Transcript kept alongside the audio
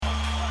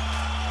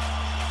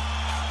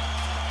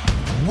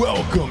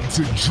Welcome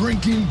to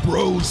Drinking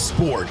Bros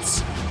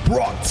Sports,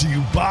 brought to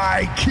you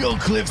by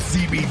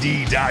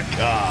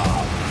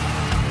KillcliffCBD.com.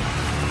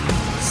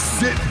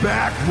 Sit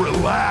back,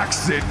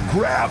 relax, and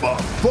grab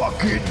a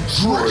fucking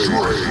drink.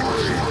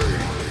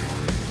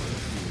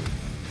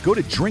 Go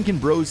to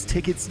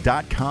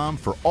drinkingbrostickets.com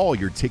for all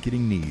your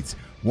ticketing needs.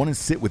 Want to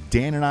sit with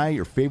Dan and I at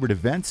your favorite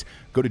events?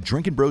 Go to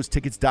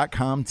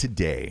drinkingbrostickets.com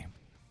today.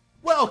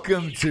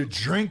 Welcome to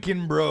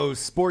Drinking Bros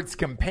Sports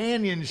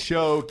Companion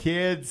Show,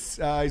 kids.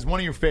 He's one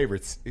of your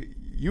favorites.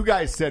 You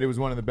guys said it was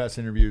one of the best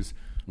interviews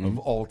of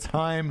all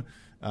time.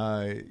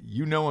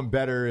 You know him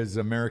better as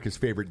America's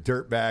favorite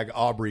dirtbag,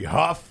 Aubrey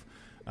Huff.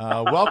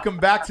 Welcome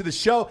back to the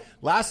show.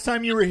 Last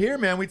time you were here,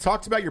 man, we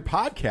talked about your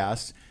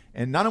podcast,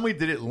 and not only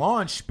did it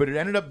launch, but it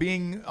ended up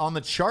being on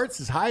the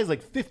charts as high as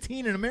like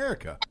 15 in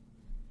America.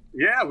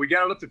 Yeah, we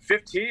got it up to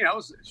 15. I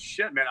was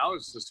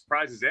as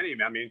surprised as any,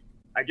 man. I mean,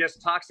 I guess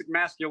toxic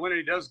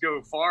masculinity does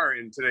go far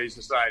in today's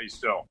society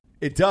still.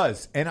 It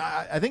does. And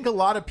I think a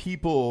lot of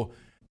people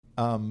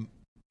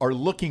are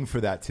looking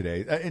for that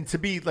today. And to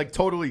be like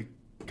totally,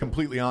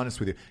 completely honest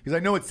with you, because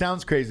I know it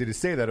sounds crazy to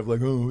say that of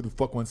like, oh, who the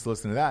fuck wants to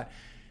listen to that?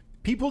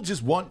 People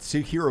just want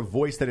to hear a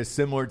voice that is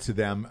similar to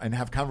them and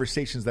have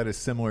conversations that is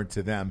similar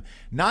to them.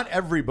 Not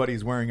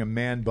everybody's wearing a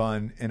man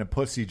bun and a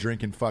pussy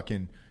drinking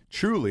fucking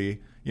Truly.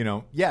 You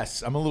know,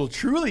 yes, I'm a little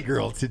Truly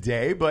girl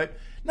today, but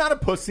not a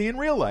pussy in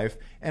real life.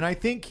 And I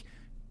think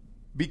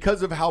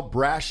because of how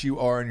brash you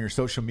are in your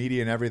social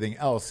media and everything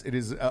else, it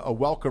is a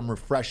welcome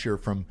refresher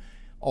from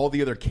all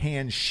the other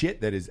canned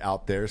shit that is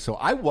out there. So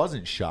I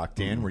wasn't shocked,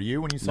 Dan. Were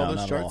you when you saw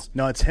those charts?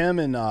 No, it's him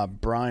and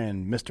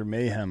Brian, Mr.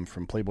 Mayhem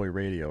from Playboy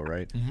Radio,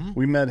 right? Mm-hmm.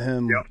 We met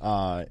him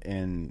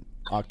in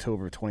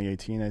October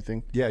 2018, I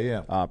think.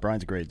 Yeah.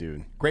 Brian's a great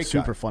dude.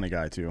 Super funny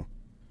guy, too.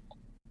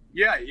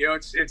 Yeah, you know,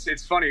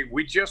 it's funny.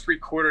 We just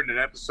recorded an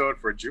episode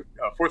for a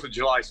 4th of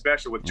July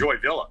special with Joy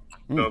Villa,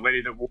 the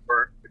lady that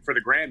wore for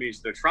the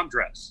Grammys the Trump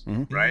dress,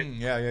 right?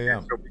 Yeah.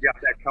 And so we got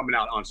that coming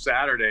out on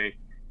Saturday.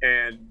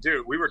 And,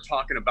 dude, we were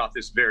talking about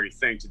this very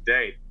thing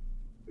today.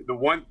 The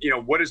one, you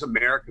know, what does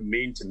America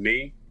mean to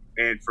me?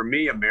 And for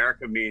me,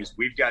 America means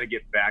we've got to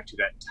get back to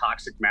that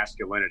toxic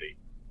masculinity.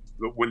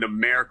 When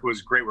America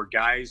was great, where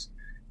guys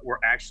were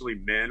actually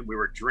men. We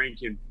were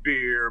drinking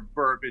beer,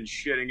 burping,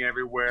 shitting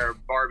everywhere,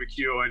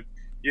 barbecuing,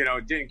 you know,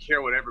 didn't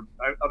care what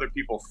other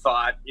people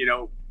thought, you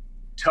know,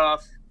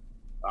 tough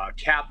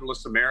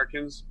capitalist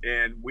Americans.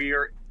 And we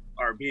are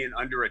being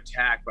under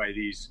attack by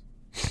these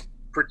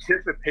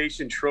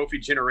participation trophy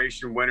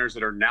generation winners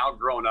that are now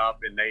grown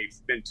up and they've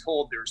been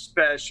told they're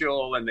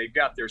special and they've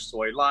got their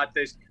soy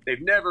lattes.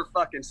 They've never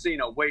fucking seen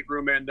a weight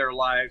room in their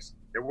lives.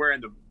 They're wearing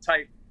the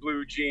tight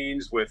blue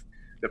jeans with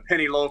the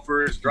penny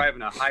loafers,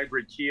 driving a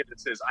hybrid Kia that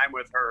says, I'm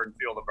with her and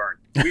feel the burn.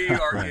 We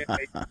are in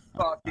a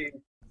fucking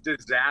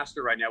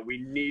disaster right now. We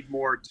need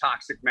more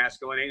toxic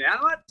masculinity. And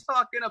I'm not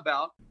talking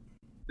about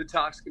the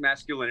toxic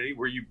masculinity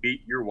where you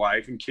beat your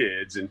wife and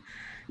kids and,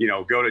 you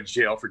know, go to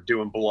jail for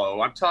doing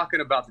blow. I'm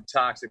talking about the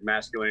toxic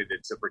masculinity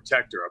that's a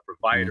protector, a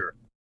provider,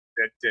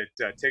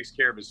 that takes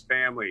care of his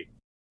family,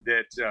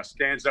 that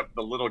stands up for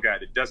the little guy,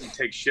 that doesn't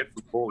take shit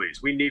from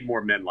bullies. We need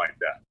more men like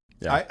that.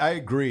 Yeah. I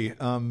agree.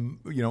 You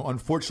know,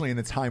 unfortunately, in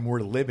the time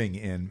we're living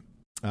in,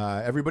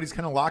 everybody's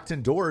kind of locked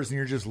indoors and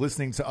you're just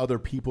listening to other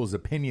people's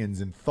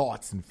opinions and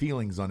thoughts and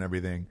feelings on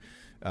everything.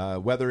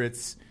 Whether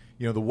it's,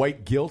 you know, the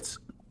white guilt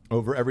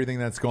over everything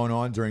that's going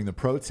on during the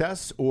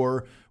protests,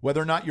 or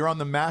whether or not you're on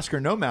the mask or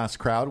no mask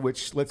crowd,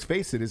 which, let's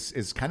face it,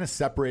 is kind of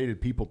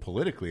separated people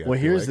politically. Well,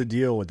 here's the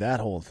deal with that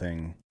whole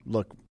thing.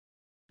 Look,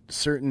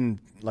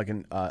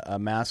 a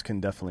mask can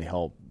definitely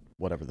help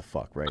whatever the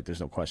fuck, right? There's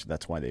no question.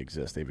 That's why they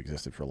exist. They've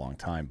existed for a long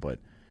time. But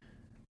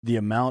the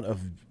amount of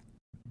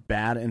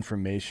bad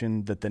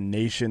information that the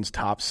nation's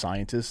top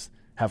scientists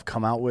have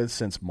come out with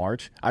since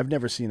March, I've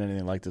never seen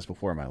anything like this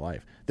before in my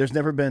life. There's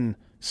never been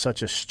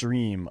such a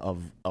stream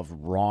of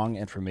wrong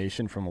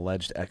information from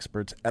alleged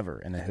experts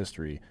ever in the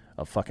history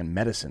of fucking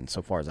medicine,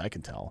 so far as I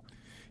can tell.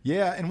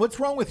 Yeah, and what's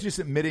wrong with just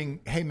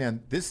admitting, hey,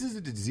 man, this is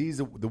a disease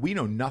that we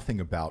know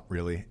nothing about,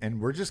 really, and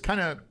we're just kind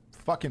of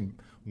fucking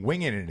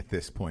winging it at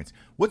this point.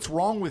 What's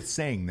wrong with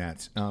saying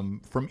that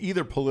from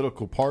either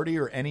political party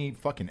or any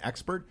fucking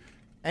expert?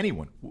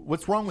 Anyone.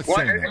 What's wrong with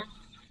saying that?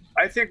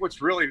 I think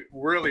what's really,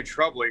 really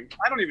troubling,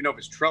 I don't even know if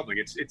it's troubling,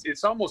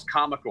 it's almost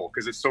comical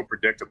because it's so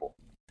predictable,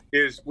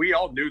 is we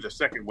all knew the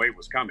second wave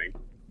was coming.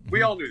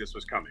 We all knew this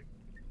was coming.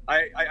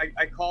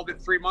 I called it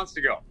 3 months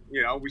ago.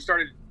 You know, we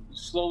started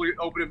slowly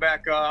opening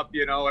back up.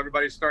 You know,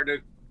 everybody's starting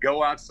to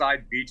go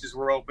outside. Beaches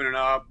were opening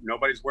up.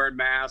 Nobody's wearing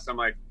masks. I'm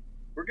like,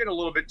 we're getting a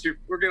little bit too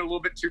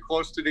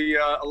close to the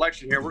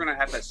election here. We're going to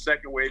have that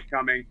second wave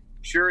coming.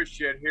 Sure as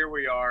shit, here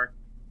we are.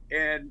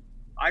 And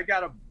I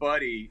got a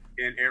buddy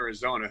in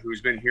Arizona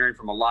who's been hearing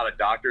from a lot of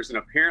doctors, and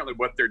apparently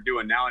what they're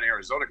doing now in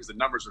Arizona, because the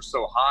numbers are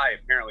so high,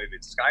 apparently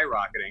it's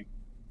skyrocketing,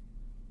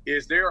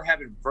 is they're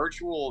having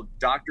virtual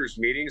doctors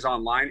meetings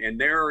online, and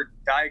they're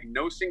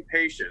diagnosing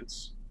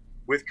patients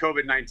with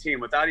COVID-19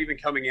 without even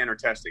coming in or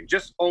testing,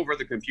 just over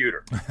the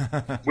computer.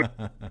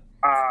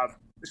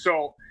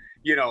 So,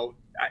 you know,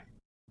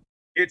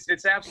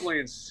 It's absolutely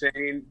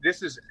insane.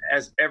 This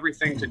has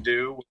everything to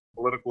do with the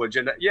political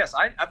agenda. Yes,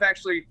 I've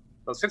actually,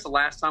 since the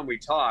last time we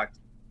talked,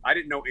 I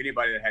didn't know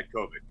anybody that had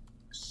COVID.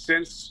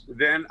 Since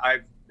then,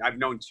 I've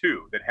known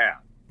 2 that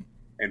have.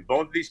 And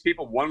both of these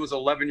people, one was an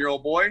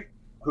 11-year-old boy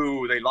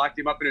who they locked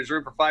him up in his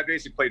room for 5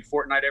 days. He played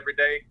Fortnite every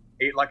day,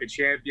 ate like a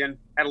champion,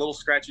 had a little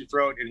scratchy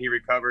throat, and he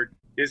recovered.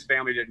 His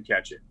family didn't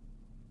catch it.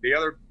 The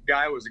other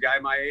guy was a guy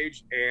my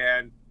age,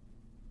 and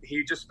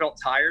he just felt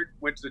tired,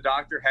 went to the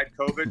doctor, had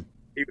COVID.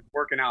 He was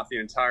working out the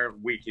entire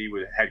week. He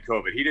had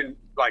COVID.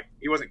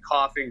 He wasn't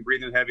coughing,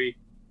 breathing heavy.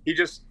 He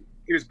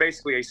was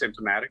basically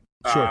asymptomatic.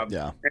 Sure.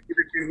 Yeah.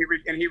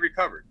 And he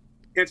recovered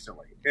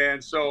instantly.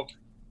 And so,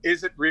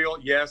 is it real?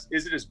 Yes.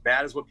 Is it as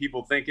bad as what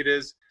people think it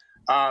is?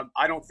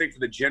 I don't think for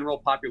the general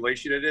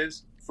population it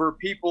is. For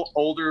people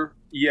older,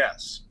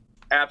 yes,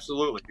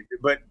 absolutely.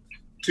 But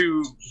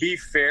to be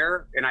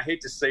fair, and I hate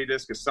to say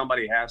this because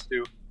somebody has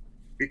to,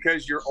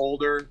 because you're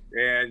older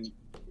and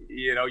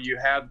you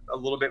have a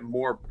little bit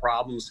more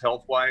problems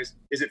health-wise,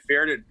 is it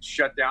fair to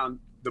shut down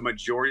the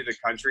majority of the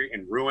country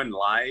and ruin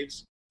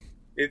lives?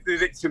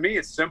 To me,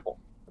 it's simple.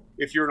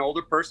 If you're an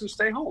older person,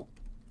 stay home.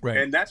 Right.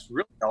 And that's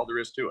really all there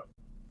is to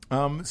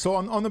it. So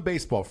on the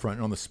baseball front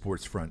and on the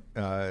sports front,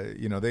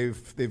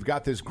 they've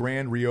got this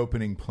grand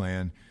reopening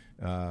plan.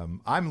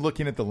 I'm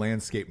looking at the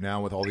landscape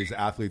now with all these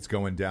athletes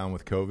going down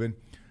with COVID.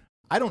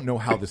 I don't know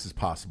how this is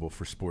possible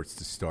for sports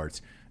to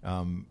start.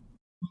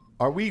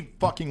 Are we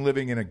fucking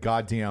living in a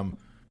goddamn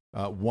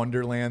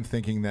wonderland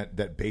thinking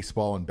that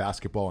baseball and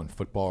basketball and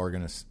football are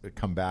going to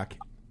come back?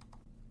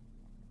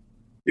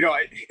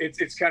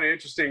 It's kind of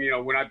interesting.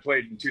 When I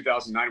played in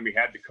 2009, we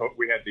had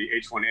the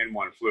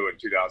H1N1 flu in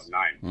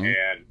 2009,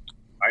 and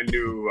I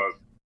knew of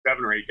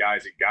 7 or 8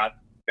 guys that got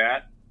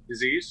that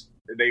disease.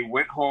 They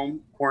went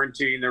home,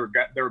 quarantined. They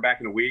were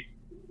back in a week.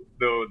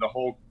 The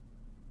whole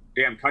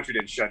damn country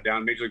didn't shut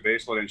down. Major League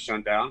Baseball didn't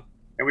shut down,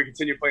 and we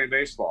continued playing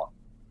baseball.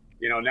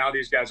 Now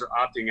these guys are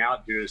opting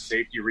out due to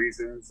safety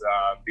reasons,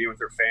 being with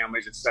their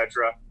families,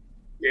 etc.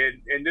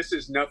 And this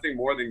is nothing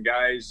more than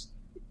guys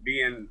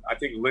being, I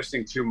think,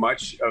 listening too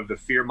much of the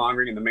fear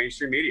mongering in the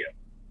mainstream media.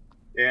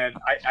 And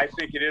I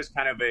think it is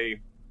kind of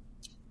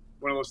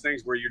one of those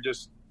things where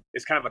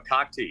it's kind of a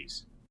cock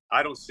tease.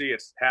 I don't see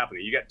it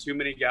happening. You got too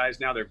many guys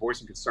now. They're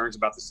voicing concerns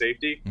about the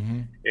safety.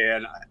 Mm-hmm.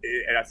 And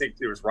I think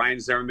there was Ryan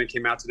Zimmerman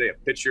came out today,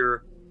 a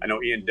pitcher. I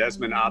know Ian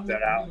Desmond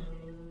opted out.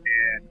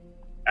 And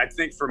I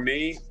think for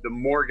me, the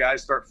more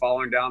guys start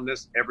following down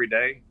this every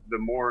day, the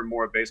more and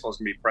more baseball is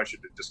going to be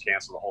pressured to just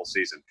cancel the whole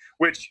season,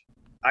 which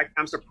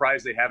I'm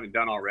surprised they haven't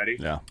done already.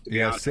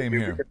 Yeah, same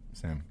here.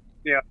 Same.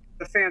 Yeah,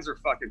 the fans are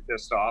fucking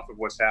pissed off of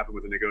what's happened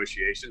with the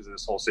negotiations and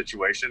this whole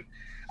situation.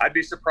 I'd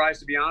be surprised,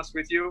 to be honest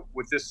with you,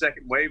 with this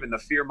second wave and the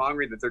fear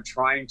mongering that they're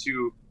trying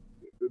to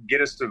get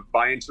us to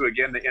buy into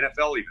again. The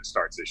NFL even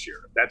starts this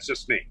year. That's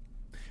just me.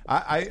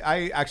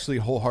 I actually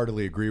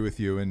wholeheartedly agree with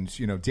you. And,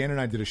 Dan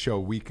and I did a show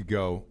a week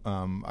ago.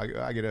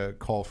 I get a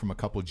call from a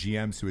couple of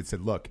GMs who had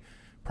said, look,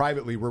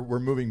 privately, we're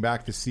moving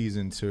back the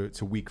season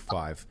to week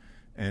 5.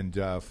 And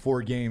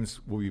 4 games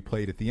will be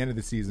played at the end of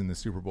the season. The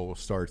Super Bowl will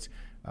start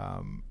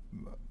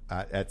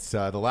at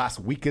the last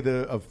week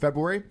of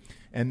February.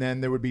 And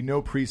then there would be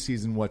no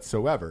preseason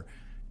whatsoever.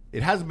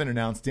 It hasn't been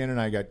announced. Dan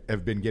and I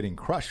have been getting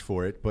crushed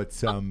for it. But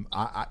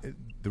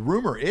the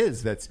rumor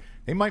is that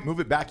they might move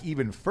it back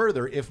even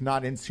further, if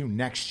not into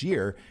next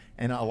year.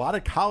 And a lot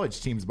of college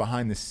teams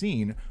behind the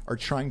scene are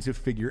trying to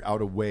figure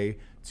out a way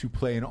to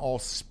play an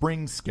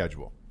all-spring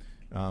schedule.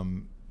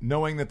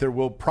 Knowing that there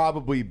will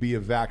probably be a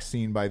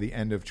vaccine by the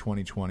end of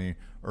 2020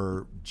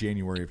 or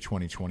January of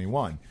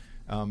 2021.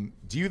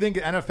 Do you think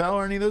NFL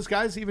or any of those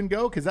guys even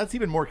go? Because that's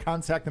even more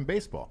contact than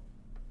baseball.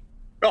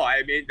 No,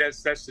 I mean,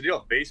 that's the deal.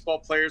 If baseball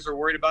players are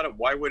worried about it,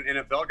 why wouldn't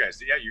NFL guys?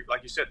 Yeah,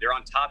 like you said, they're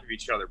on top of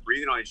each other,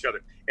 breathing on each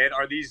other. And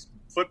are these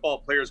football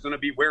players going to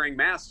be wearing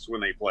masks when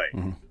they play?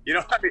 Mm-hmm.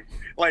 I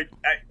mean,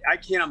 I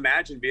can't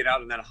imagine being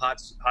out in that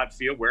hot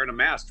field wearing a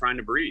mask, trying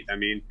to breathe. I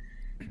mean,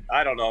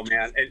 I don't know,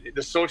 man. And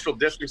the social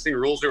distancing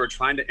rules they were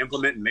trying to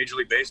implement in Major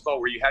League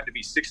Baseball, where you had to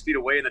be 6 feet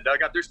away in the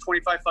dugout, there's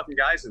 25 fucking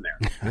guys in there.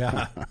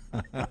 Yeah.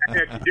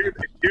 If you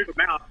do them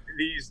out,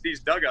 these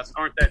dugouts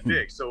aren't that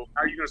big. So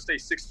how are you going to stay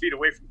 6 feet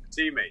away from your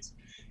teammates?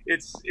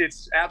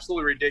 It's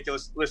absolutely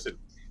ridiculous. Listen,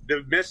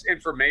 the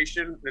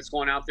misinformation that's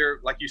going out there,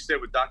 like you said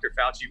with Dr.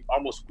 Fauci,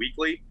 almost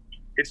weekly,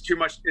 it's too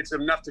much. It's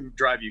enough to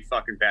drive you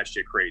fucking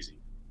batshit crazy.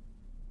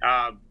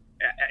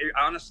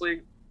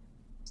 Honestly,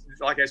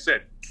 like I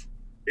said,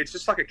 it's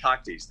just like a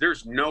cock tease.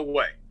 There's no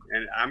way,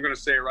 and I'm going to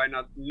say it right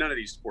now, none of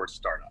these sports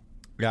start up.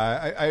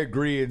 Yeah, I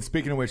agree. And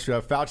speaking of which,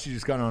 Fauci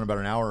just got on about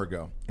an hour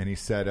ago, and he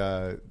said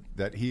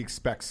that he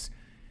expects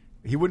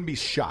he wouldn't be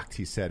shocked,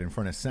 he said, in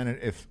front of Senate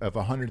if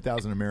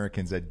 100,000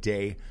 Americans a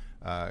day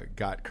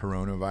got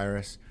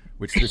coronavirus,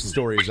 which this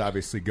story is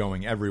obviously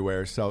going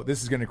everywhere. So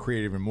this is going to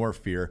create even more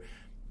fear.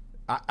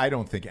 I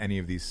don't think any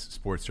of these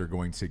sports are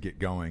going to get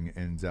going,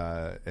 and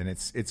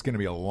it's going to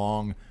be a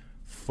long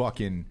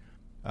fucking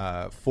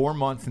 4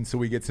 months until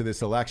we get to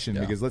this election.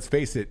 Yeah. Because let's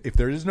face it, if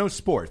there is no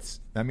sports,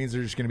 that means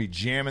they're just going to be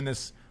jamming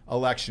this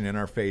election in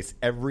our face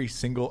every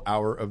single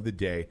hour of the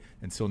day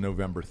until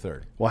November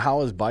 3rd. Well,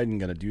 how is Biden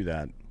going to do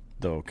that,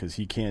 though? Because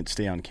he can't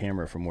stay on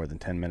camera for more than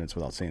 10 minutes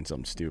without saying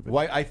something stupid.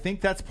 Well, I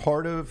think that's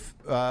part of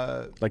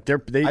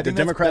the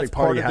Democratic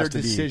Party has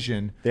to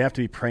decision. They have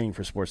to be praying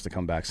for sports to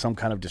come back, some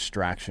kind of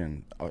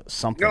distraction, or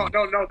something. No,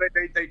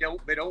 they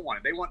don't want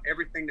it. They want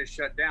everything to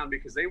shut down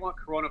because they want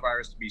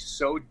coronavirus to be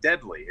so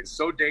deadly and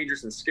so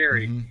dangerous and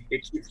scary. Mm-hmm.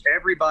 It keeps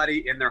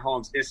everybody in their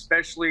homes,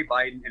 especially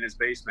Biden in his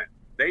basement.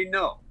 They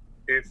know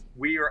if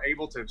we are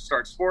able to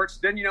start sports,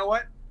 then you know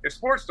what? If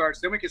sports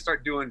starts, then we can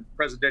start doing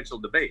presidential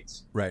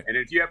debates. Right. And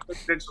if you have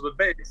presidential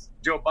debates,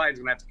 Joe Biden's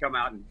going to have to come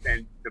out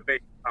and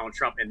debate Donald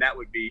Trump, and that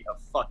would be a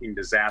fucking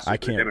disaster for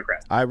the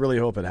Democrats. I really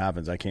hope it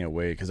happens. I can't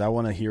wait because I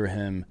want to hear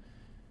him.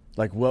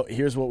 Like, well,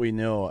 here's what we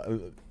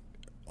know.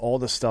 All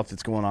the stuff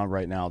that's going on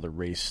right now, the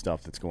race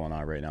stuff that's going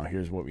on right now,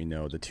 here's what we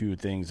know. The two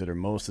things that are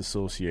most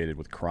associated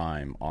with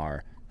crime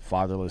are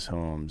fatherless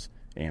homes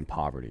and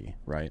poverty,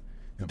 right?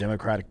 The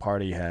Democratic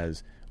Party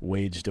has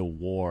waged a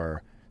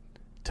war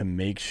to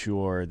make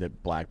sure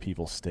that black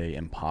people stay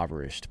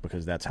impoverished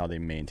because that's how they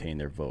maintain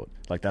their vote.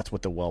 Like, that's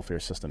what the welfare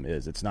system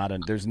is. It's not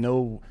there's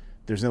no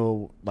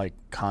like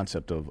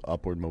concept of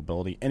upward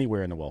mobility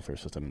anywhere in the welfare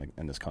system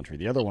in this country.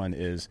 The other one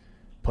is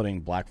putting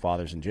black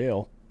fathers in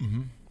jail,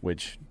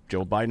 which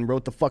Joe Biden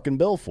wrote the fucking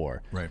bill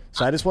for. Right.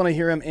 So I just want to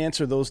hear him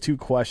answer those two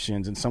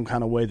questions in some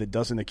kind of way that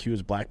doesn't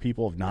accuse black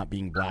people of not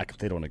being black if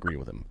they don't agree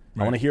with him.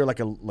 Right. I want to hear like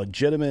a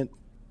legitimate,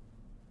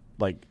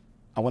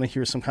 I want to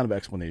hear some kind of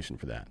explanation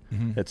for that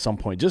at some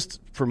point, just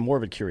for more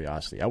of a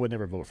curiosity. I would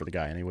never vote for the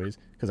guy anyways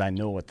because I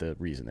know what the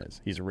reason is.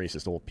 He's a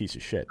racist old piece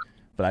of shit.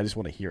 But I just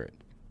want to hear it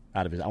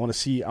out of his. I want to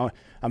see.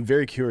 I'm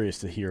very curious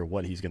to hear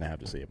what he's going to have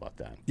to say about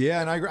that.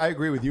 Yeah, and I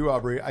agree with you,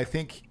 Aubrey. I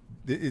think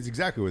it's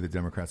exactly what the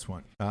Democrats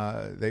want.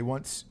 They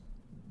want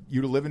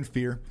you to live in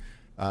fear,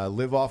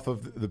 live off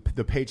of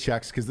the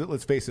paychecks, because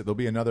let's face it, there'll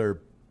be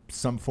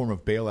some form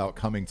of bailout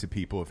coming to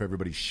people if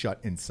everybody's shut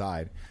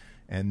inside.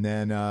 And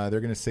then they're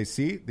going to say,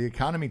 see, the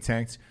economy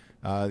tanked.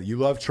 You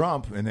love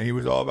Trump, and then he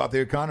was all about the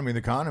economy. The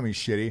economy's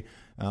shitty.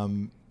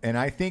 And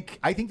I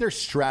think their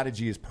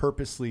strategy is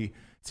purposely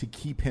to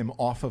keep him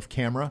off of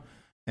camera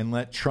and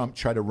let Trump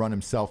try to run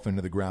himself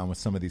into the ground with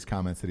some of these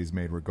comments that he's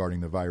made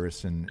regarding the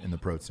virus and the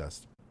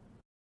protest.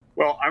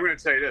 Well, I'm going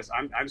to tell you this.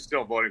 I'm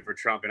still voting for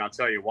Trump, and I'll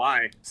tell you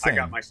why. Same. I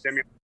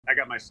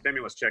got my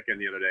stimulus check in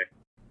the other day.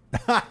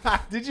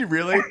 Did you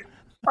really?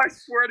 I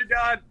swear to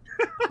God.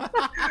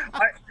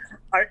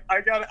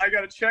 I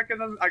got a check in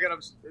them. I got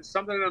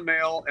something in the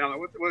mail, and I'm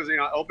like, what is it?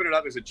 I open it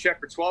up. It's a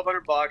check for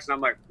 $1,200, and I'm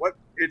like, what?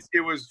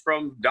 It was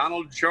from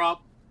Donald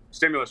Trump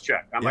stimulus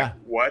check. I'm like,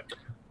 what?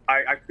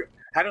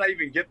 How did I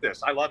even get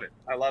this? I love it.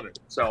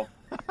 So,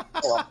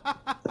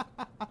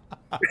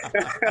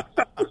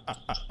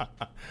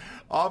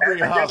 Aubrey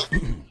Huff.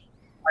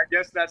 I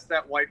guess that's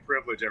that white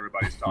privilege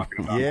everybody's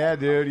talking about. Yeah,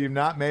 dude, you've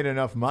not made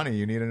enough money.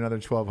 You need another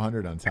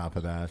 $1,200 on top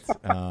of that.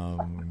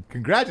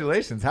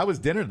 Congratulations. How was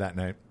dinner that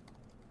night?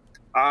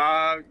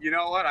 You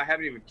know what? I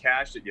haven't even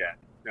cashed it yet.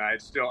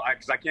 It's still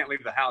because I can't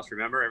leave the house.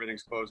 Remember,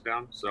 everything's closed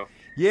down. So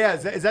yeah,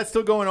 is that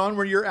still going on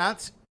where you're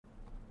at?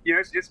 You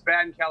know, it's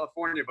bad in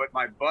California, but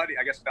my buddy,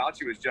 I guess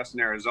Fauci was just in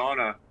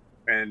Arizona,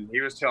 and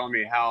he was telling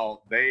me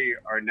how they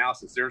are now,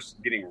 since they're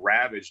getting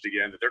ravaged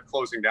again, that they're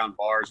closing down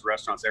bars,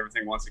 restaurants,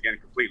 everything once again,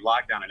 complete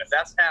lockdown. And if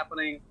that's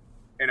happening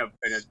in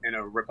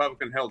a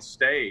Republican-held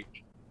state,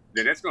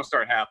 then it's going to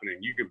start happening.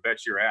 You can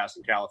bet your ass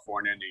in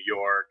California, New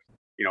York,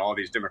 you know, all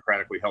these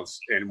democratically held.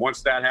 And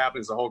once that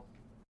happens,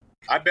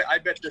 I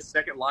bet the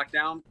second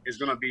lockdown is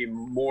going to be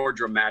more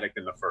dramatic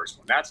than the first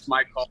one. That's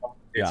my call.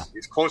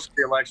 It's close to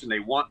the election. They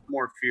want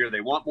more fear.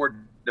 They want more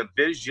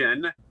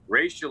division,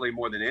 racially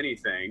more than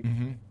anything.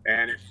 Mm-hmm.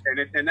 And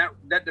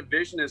that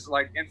division is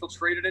like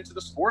infiltrated into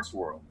the sports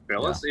world,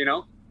 Phyllis. You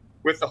know,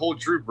 with the whole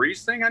Drew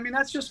Brees thing. I mean,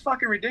 that's just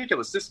fucking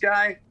ridiculous. This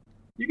guy,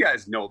 you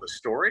guys know the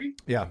story.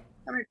 Yeah.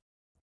 I mean,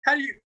 how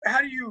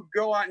do you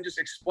go out and just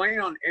explain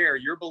on air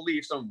your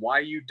beliefs on why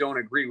you don't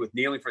agree with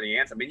kneeling for the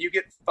anthem, and you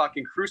get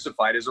fucking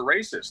crucified as a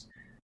racist?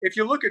 If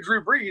you look at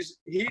Drew Brees,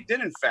 he did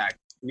in fact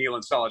kneel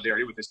in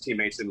solidarity with his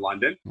teammates in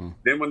London.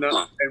 Then when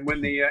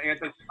the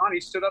anthem was on,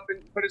 he stood up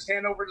and put his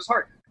hand over his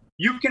heart.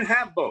 You can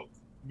have both.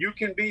 You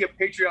can be a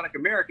patriotic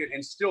American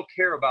and still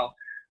care about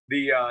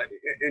the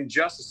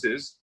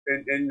injustices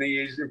in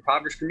these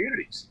impoverished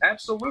communities.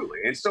 Absolutely.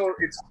 And so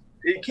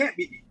it can't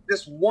be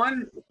this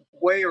one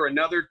way or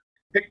another.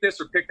 Pick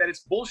this or pick that. It's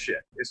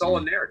bullshit. It's all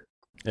a narrative.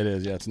 It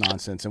is. Yeah, it's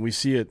nonsense. And we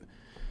see it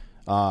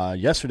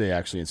yesterday,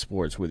 actually, in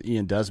sports with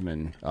Ian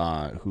Desmond,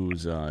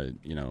 who's, I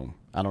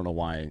don't know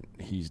why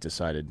he's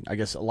decided. I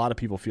guess a lot of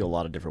people feel a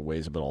lot of different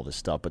ways about all this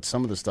stuff, but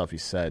some of the stuff he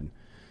said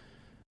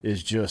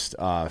is just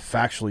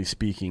factually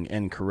speaking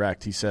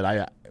incorrect. He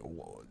said,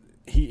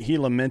 he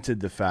lamented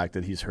the fact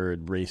that he's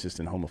heard racist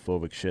and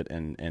homophobic shit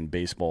in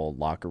baseball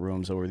locker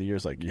rooms over the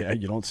years. Like, yeah,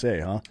 you don't say,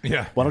 huh?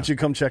 Yeah. Why don't you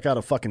come check out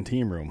a fucking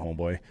team room,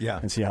 homeboy? Yeah.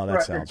 And see how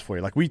that sounds for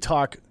you. Like, we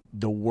talk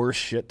the worst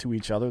shit to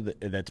each other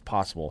that's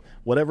possible.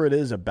 Whatever it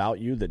is about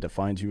you that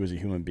defines you as a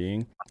human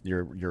being,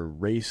 your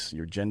race,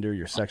 your gender,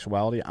 your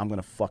sexuality, I'm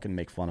going to fucking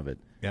make fun of it.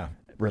 Yeah.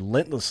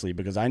 Relentlessly,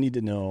 because I need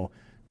to know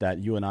that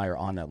you and I are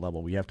on that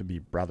level. We have to be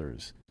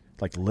brothers.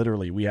 Like,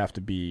 literally, we have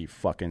to be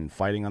fucking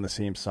fighting on the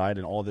same side,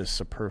 and all this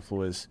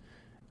superfluous,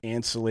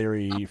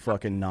 ancillary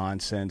fucking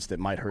nonsense that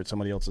might hurt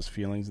somebody else's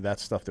feelings,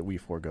 that's stuff that we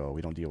forego.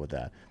 We don't deal with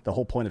that. The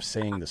whole point of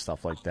saying the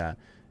stuff like that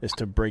is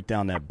to break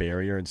down that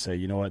barrier and say,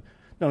 you know what,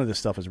 none of this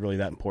stuff is really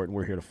that important.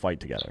 We're here to fight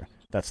together.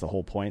 That's the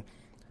whole point.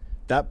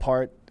 That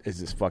part is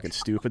just fucking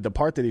stupid. The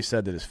part that he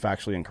said that is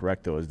factually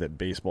incorrect, though, is that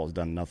baseball has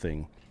done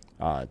nothing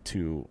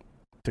to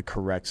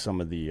correct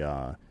some of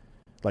the,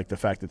 like the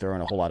fact that there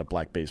aren't a whole lot of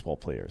black baseball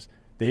players.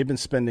 They've been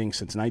spending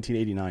since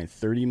 1989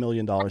 $30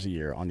 million a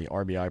year on the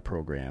RBI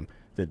program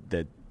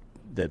that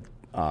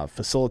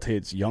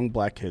facilitates young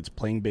black kids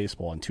playing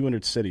baseball in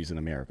 200 cities in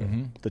America,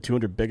 the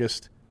 200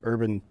 biggest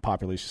urban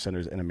population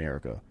centers in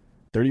America.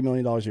 $30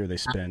 million a year they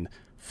spend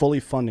fully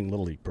funding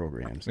Little League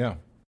programs. Yeah.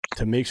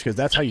 To make sure, because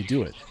that's how you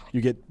do it.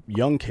 You get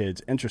young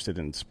kids interested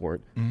in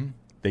sport.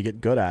 They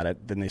get good at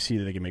it. Then they see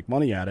that they can make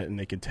money at it, and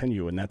they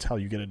continue. And that's how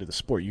you get into the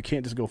sport. You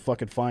can't just go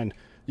fucking find.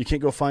 You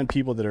can't go find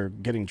people that are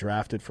getting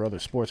drafted for other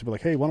sports and be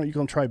like, hey, why don't you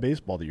come try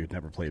baseball that you've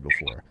never played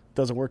before? It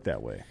doesn't work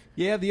that way.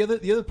 Yeah, the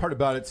other part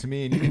about it to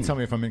me, and you can tell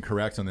me if I'm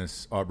incorrect on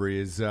this, Aubrey,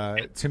 is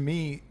to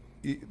me,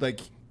 like,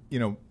 you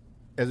know,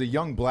 as a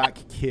young black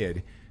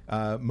kid,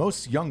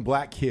 most young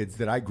black kids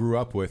that I grew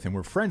up with and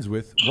were friends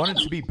with wanted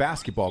to be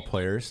basketball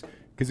players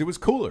because it was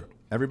cooler.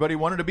 Everybody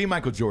wanted to be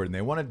Michael Jordan.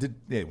 They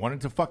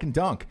wanted to fucking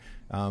dunk.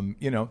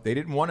 You know, they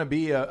didn't want to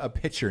be a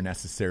pitcher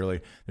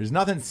necessarily. There's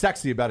nothing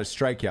sexy about a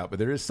strikeout, but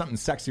there is something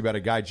sexy about a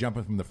guy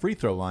jumping from the free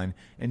throw line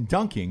and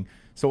dunking.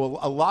 So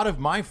a lot of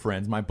my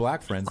friends, my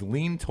black friends,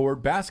 leaned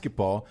toward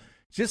basketball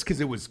just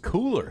because it was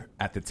cooler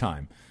at the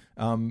time.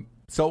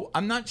 So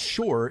I'm not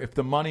sure if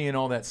the money and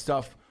all that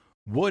stuff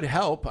would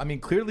help. I mean,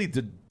 clearly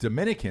the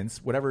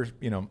Dominicans, whatever,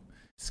 you know,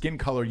 skin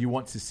color you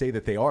want to say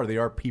that they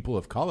are people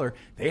of color.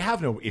 They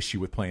have no issue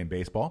with playing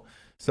baseball.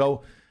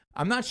 So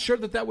I'm not sure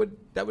that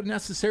would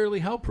necessarily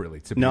help,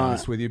 really, to be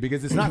honest with you,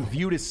 because it's not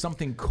viewed as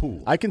something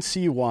cool. I can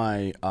see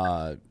why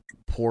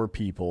poor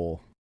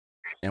people,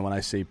 and when I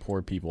say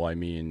poor people, I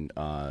mean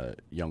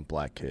young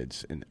black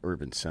kids in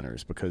urban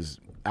centers, because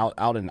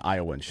out in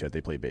Iowa and shit,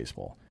 they play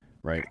baseball,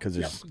 right? Because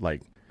there's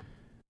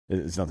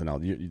there's nothing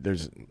else.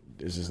 There's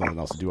just nothing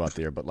else to do out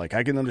there. But like,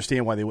 I can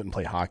understand why they wouldn't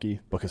play hockey,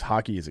 because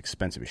hockey is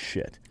expensive as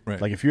shit. Right.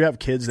 Like, if you have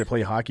kids that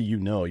play hockey, you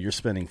know you're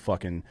spending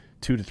fucking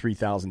 $2,000 to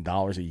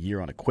 $3,000 a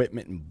year on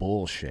equipment and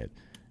bullshit.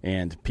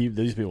 And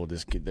these people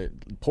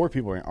poor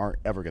people aren't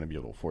ever going to be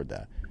able to afford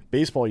that.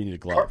 Baseball, you need a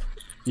glove.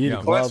 You need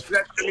a glove.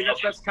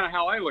 That's kind of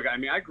how I look at it. I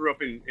mean, I grew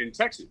up in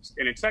Texas,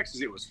 and in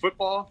Texas it was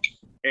football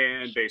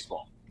and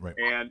baseball. Right.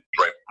 And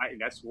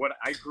that's what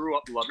I grew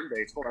up loving,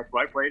 baseball. That's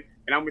what I played.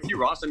 And I'm with you,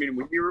 Ross. I mean,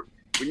 when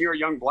you're a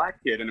young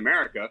black kid in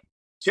America,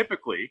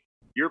 typically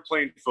you're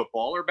playing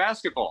football or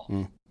basketball.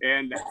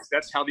 And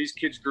that's how these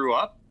kids grew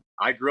up.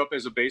 I grew up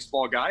as a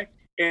baseball guy,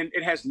 and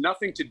it has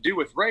nothing to do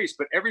with race,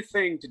 but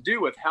everything to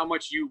do with how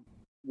much you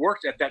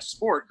worked at that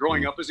sport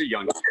growing up as a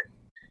young kid.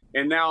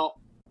 And now,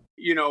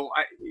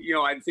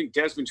 I think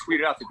Desmond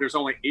tweeted out that there's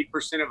only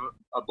 8%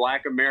 of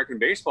black American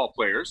baseball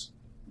players.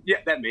 Yeah,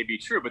 that may be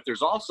true, but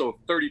there's also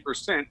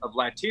 30% of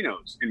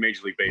Latinos in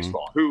Major League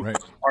Baseball who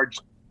are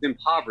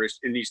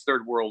impoverished in these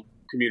third world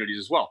communities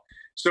as well.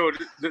 So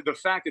the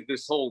fact that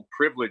this whole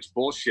privilege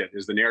bullshit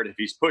is the narrative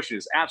he's pushing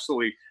is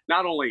absolutely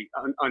not only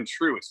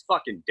untrue, it's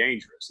fucking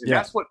dangerous. And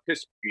that's what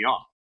pisses me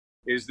off,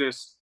 is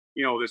this,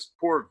 this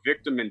poor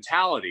victim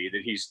mentality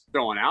that he's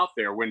throwing out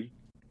there when,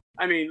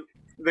 I mean,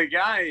 the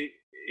guy,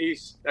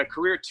 he's a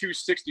career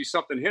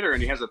 260-something hitter,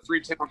 and he has a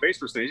 310 on base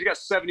percentage. He's got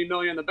 $70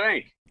 million in the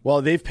bank.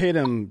 Well, they've paid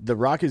him. The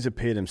Rockies have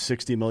paid him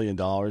 $60 million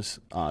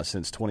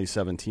since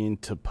 2017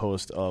 to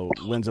post a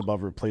wins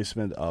above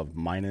replacement of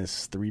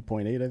minus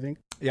 3.8, I think.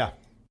 Yeah.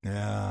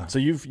 So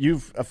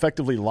you've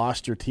effectively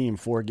lost your team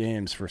 4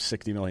 games for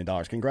 $60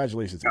 million.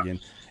 Congratulations,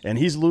 Ian. And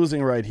he's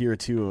losing right here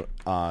too.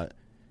 I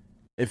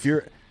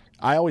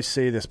always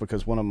say this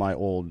because one of my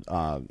old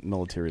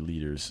military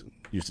leaders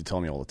used to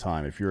tell me all the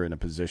time: if you're in a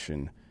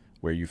position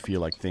where you feel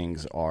like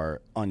things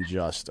are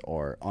unjust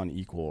or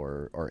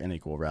unequal or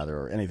unequal rather,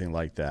 or anything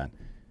like that,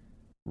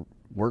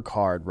 work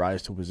hard,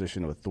 rise to a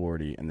position of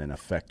authority, and then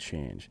affect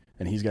change.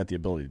 And he's got the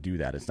ability to do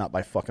that. It's not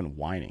by fucking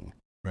whining.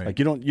 Right. Like,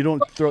 you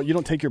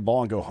don't take your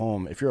ball and go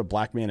home. If you're a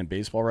black man in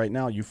baseball right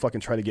now, you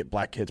fucking try to get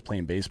black kids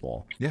playing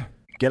baseball. Yeah.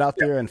 Get out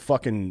there and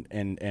fucking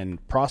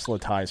and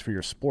proselytize for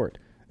your sport.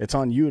 It's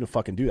on you to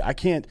fucking do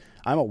that.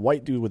 I'm a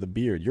white dude with a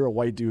beard. You're a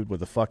white dude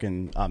with a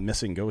fucking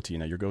missing goatee.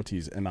 Now, your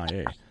goatee's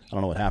MIA. I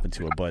don't know what happened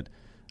to it, but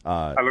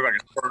I look like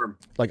a sperm.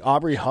 Like,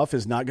 Aubrey Huff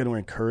is not going to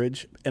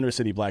encourage inner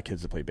city black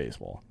kids to play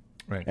baseball.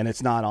 Right. And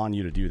it's not on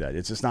you to do that.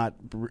 It's just not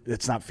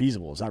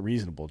feasible. It's not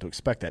reasonable to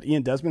expect that.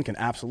 Ian Desmond can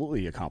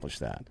absolutely accomplish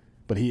that.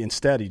 But he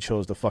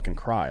chose to fucking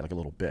cry like a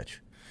little bitch.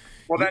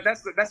 Well,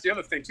 that's the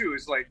other thing too.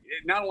 Is like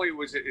not only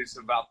was it's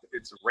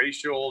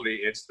racial,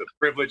 it's the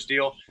privilege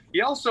deal.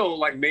 He also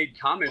like made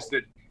comments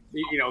that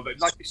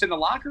like you said in the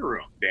locker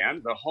room,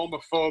 Dan, the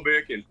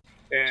homophobic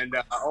and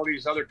all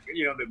these other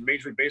the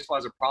Major League Baseball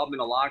has a problem in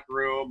the locker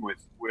room with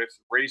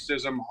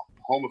racism,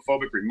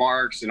 homophobic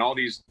remarks, and all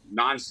these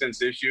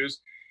nonsense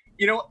issues.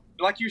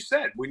 Like you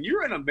said, when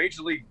you're in a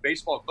Major League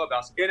Baseball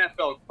clubhouse,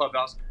 NFL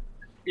clubhouse.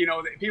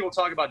 People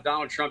talk about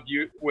Donald Trump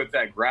with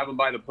that grab him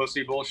by the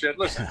pussy bullshit.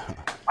 Listen,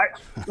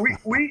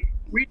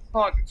 we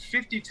talk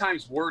 50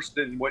 times worse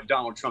than what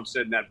Donald Trump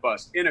said in that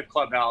bus in a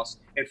clubhouse.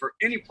 And for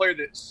any player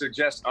that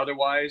suggests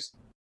otherwise,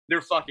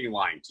 they're fucking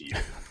lying to you.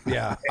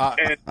 Yeah.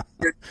 And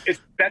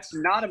that's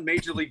not a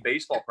Major League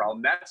Baseball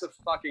problem. That's a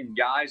fucking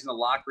guys in the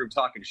locker room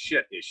talking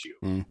shit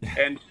issue.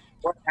 And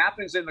what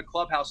happens in the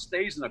clubhouse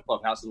stays in the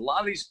clubhouse. And a lot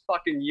of these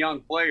fucking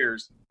young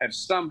players have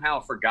somehow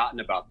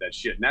forgotten about that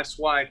shit. And that's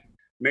why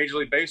Major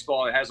League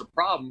Baseball has a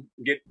problem,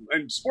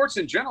 and sports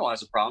in general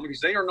has a problem,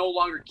 because they are no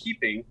longer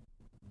keeping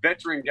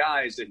veteran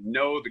guys that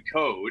know the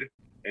code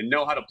and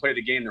know how to play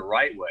the game the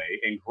right way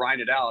and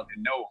grind it out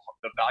and know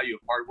the value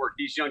of hard work.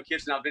 These young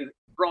kids now have been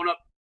grown up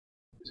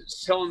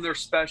telling they're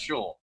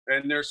special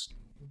and they're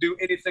do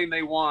anything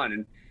they want,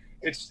 and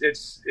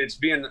it's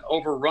being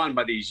overrun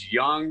by these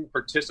young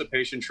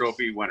participation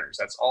trophy winners.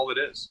 That's all it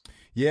is.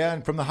 Yeah,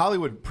 and from the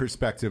Hollywood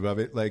perspective of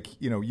it, like,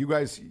 you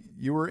guys,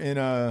 you were in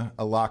a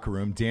locker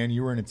room. Dan,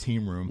 you were in a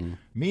team room.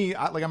 Me,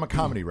 I'm a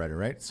comedy writer,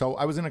 right? So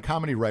I was in a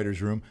comedy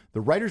writer's room.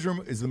 The writer's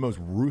room is the most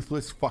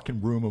ruthless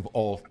fucking room of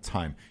all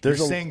time. You're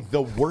saying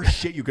the worst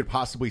shit you could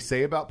possibly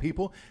say about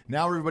people.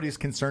 Now everybody's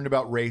concerned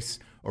about race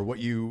or what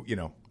you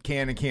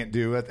can and can't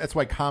do. That's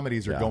why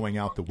comedies are going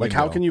out the window. Like,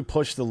 how can you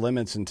push the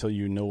limits until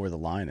you know where the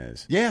line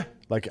is? Yeah.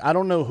 Like, I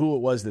don't know who it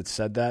was that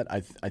said that.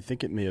 I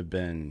think it may have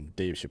been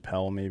Dave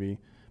Chappelle, maybe.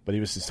 But he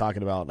was just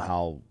talking about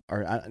how,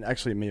 or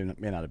actually it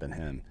may not have been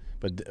him,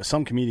 but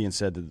some comedian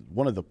said that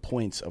one of the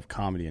points of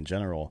comedy in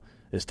general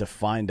is to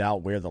find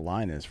out where the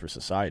line is for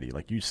society.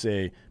 Like, you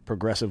say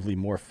progressively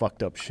more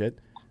fucked up shit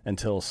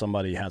until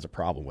somebody has a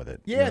problem with it.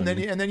 Yeah, and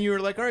then you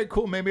were like, all right,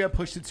 cool, maybe I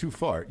pushed it too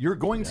far. You're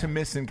going to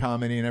miss in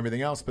comedy and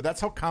everything else, but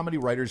that's how comedy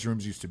writers'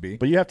 rooms used to be.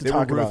 But you have to talk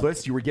about... They were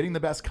ruthless. You were getting the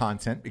best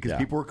content because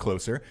people were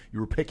closer. You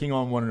were picking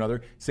on one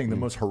another, saying the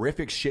most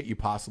horrific shit you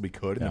possibly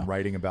could, and then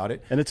writing about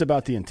it. And it's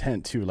about the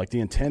intent, too. Like, the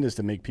intent is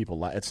to make people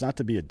laugh. It's not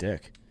to be a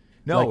dick.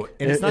 No, like,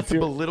 and it's not to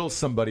belittle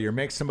somebody or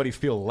make somebody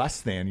feel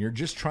less than. You're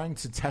just trying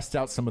to test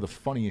out some of the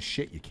funniest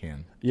shit you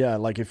can. Yeah,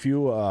 like if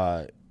you...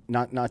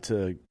 Not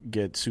to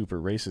get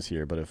super racist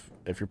here, but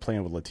if you're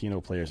playing with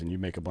Latino players and you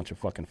make a bunch of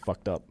fucking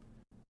fucked up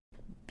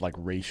like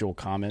racial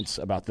comments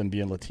about them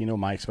being Latino,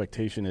 my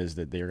expectation is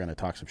that they're going to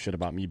talk some shit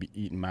about me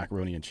eating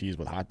macaroni and cheese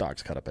with hot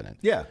dogs cut up in it.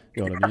 Yeah,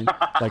 you know what I mean?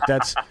 Like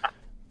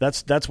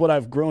that's what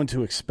I've grown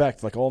to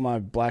expect. Like, all my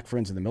black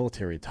friends in the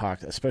military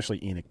talked,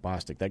 especially Enoch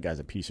Bostic. That guy's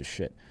a piece of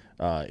shit.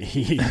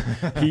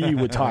 He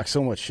would talk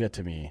so much shit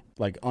to me,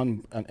 like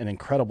an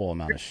incredible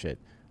amount of shit.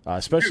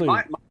 Especially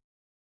Dude,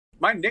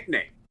 my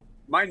nickname.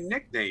 My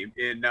nickname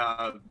in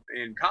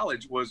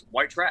college was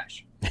White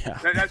Trash. Yeah.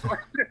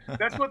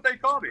 That's what they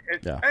called me.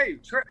 And, yeah. Hey,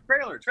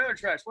 trailer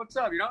trash, what's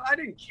up? I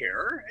didn't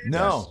care. It's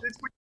what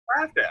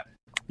you laughed at.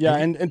 Yeah,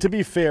 and to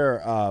be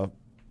fair,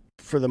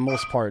 for the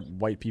most part,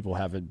 white people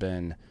haven't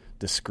been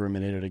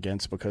discriminated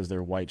against because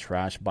they're white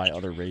trash by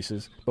other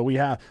races. But we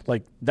have,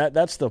 like,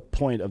 that's the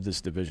point of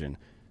this division.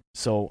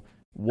 So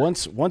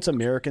once white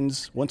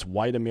Americans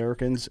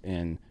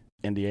in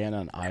Indiana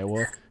and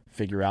Iowa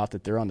figure out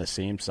that they're on the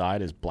same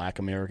side as black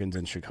Americans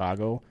in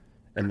Chicago,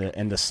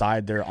 and the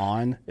side they're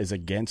on is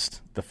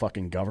against the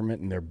fucking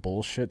government and their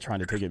bullshit trying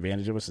to take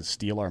advantage of us and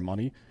steal our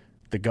money,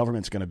 the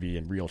government's going to be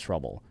in real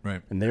trouble.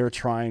 Right. And they're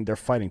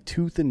fighting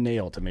tooth and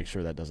nail to make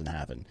sure that doesn't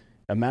happen.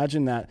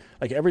 Imagine that.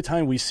 Like, every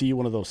time we see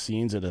one of those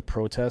scenes at a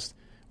protest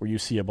where you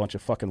see a bunch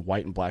of fucking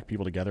white and black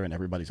people together and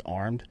everybody's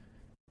armed,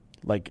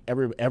 like,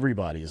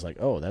 everybody is like,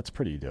 oh, that's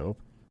pretty dope.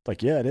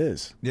 Like, yeah, it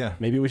is. Yeah.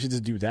 Maybe we should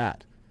just do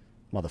that,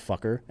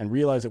 motherfucker, and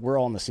realize that we're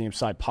all on the same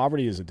side.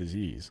 Poverty is a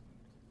disease,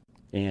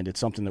 and it's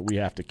something that we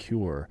have to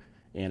cure.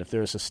 And if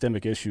there are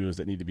systemic issues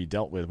that need to be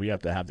dealt with, we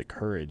have to have the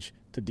courage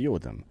to deal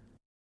with them,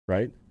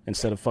 right?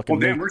 Instead of fucking...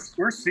 Well, Dan,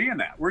 we're seeing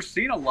that. We're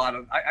seeing a lot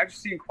of... I've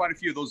seen quite a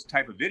few of those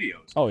type of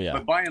videos. Oh, yeah.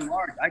 But by and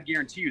large, I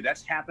guarantee you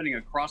that's happening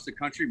across the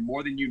country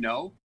more than you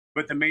know,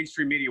 but the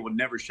mainstream media will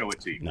never show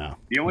it to you. No.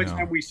 The only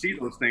time we see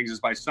those things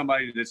is by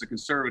somebody that's a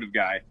conservative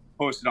guy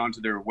posted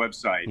onto their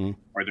website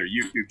or their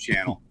YouTube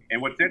channel.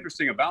 And what's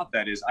interesting about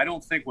that is I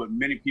don't think what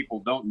many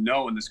people don't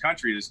know in this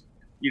country is,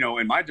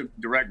 in my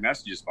direct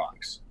messages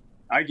box,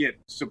 I get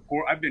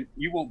support.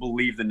 You won't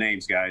believe the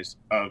names, guys,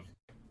 of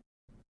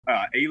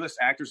A-list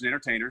actors and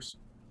entertainers,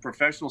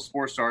 professional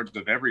sports stars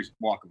of every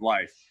walk of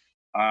life,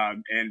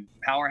 and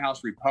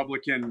powerhouse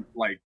Republican,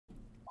 like,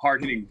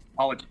 hard-hitting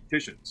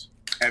politicians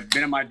have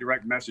been in my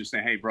direct message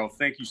saying, hey, bro,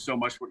 thank you so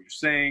much for what you're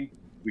saying.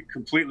 We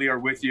completely are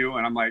with you.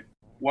 And I'm like,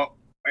 well,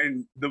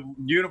 and the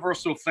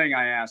universal thing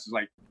I ask is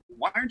like,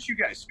 why aren't you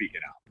guys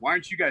speaking out? Why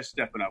aren't you guys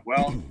stepping up?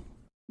 Well,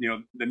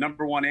 the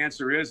number one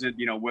answer isn't,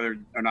 whether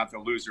or not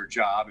they'll lose their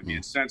job and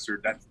being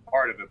censored. That's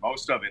part of it.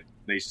 Most of it,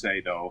 they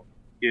say, though,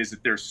 is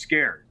that they're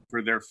scared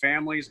for their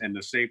families and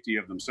the safety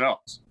of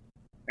themselves.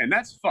 And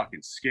that's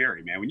fucking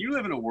scary, man. When you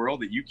live in a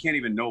world that you can't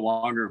even no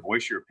longer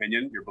voice your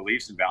opinion, your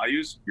beliefs and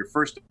values, your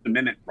First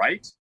Amendment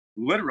rights,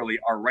 literally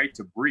our right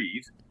to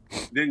breathe,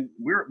 then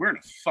we're in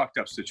a fucked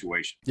up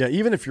situation. Yeah,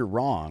 even if you're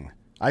wrong,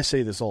 I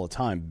say this all the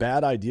time,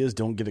 bad ideas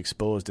don't get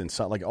exposed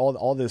inside. Like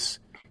all this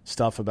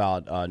stuff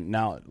about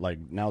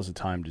now's the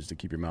time just to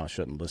keep your mouth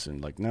shut and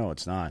listen. Like, no,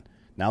 it's not.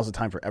 Now's the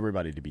time for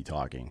everybody to be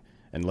talking.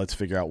 And let's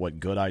figure out what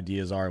good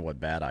ideas are and what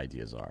bad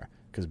ideas are.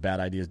 Because bad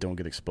ideas don't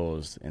get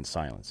exposed in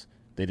silence.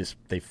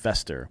 They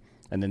fester.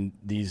 And then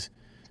these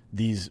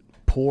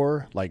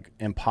poor, like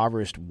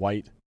impoverished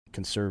white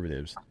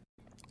conservatives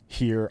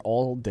hear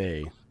all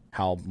day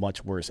how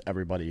much worse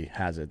everybody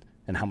has it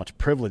and how much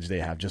privilege they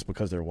have just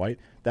because they're white.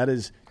 That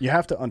is, you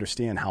have to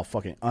understand how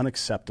fucking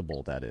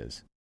unacceptable that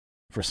is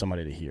for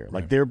somebody to hear.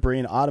 Like, their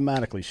brain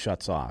automatically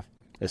shuts off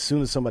as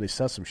soon as somebody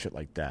says some shit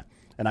like that.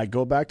 And I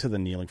go back to the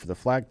kneeling for the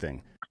flag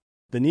thing.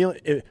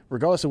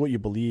 Regardless of what you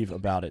believe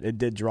about it, it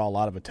did draw a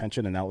lot of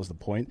attention, and that was the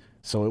point.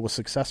 So it was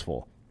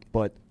successful.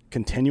 But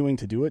continuing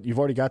to do it, you've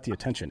already got the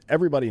attention.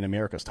 Everybody in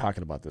America is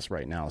talking about this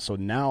right now. So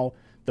now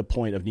the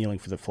point of kneeling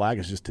for the flag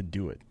is just to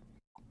do it,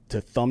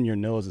 to thumb your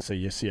nose and say,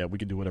 yes, yeah, we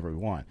can do whatever we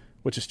want,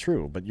 which is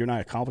true, but you're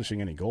not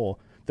accomplishing any goal.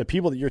 The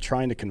people that you're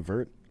trying to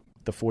convert,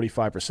 the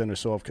 45% or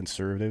so of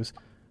conservatives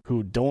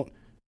who don't,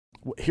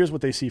 here's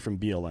what they see from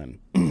BLM.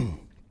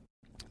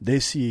 They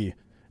see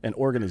an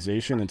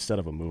organization instead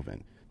of a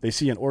movement. They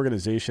see an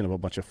organization of a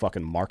bunch of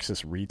fucking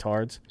Marxist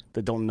retards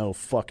that don't know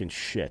fucking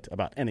shit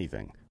about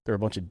anything. They're a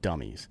bunch of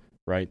dummies,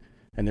 right?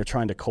 And they're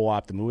trying to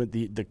co-opt the movement.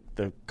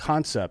 The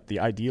concept, the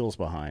ideals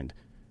behind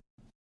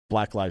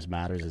Black Lives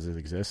Matter as it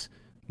exists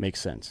makes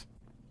sense,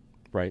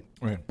 right?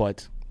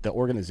 But the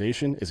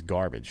organization is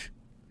garbage.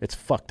 It's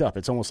fucked up.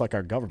 It's almost like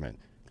our government.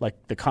 Like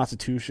the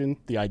Constitution,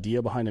 the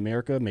idea behind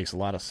America makes a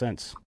lot of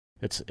sense.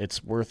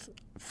 It's worth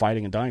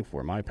fighting and dying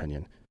for, in my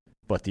opinion.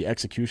 But the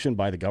execution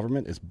by the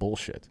government is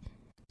bullshit.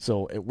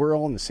 So we're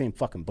all in the same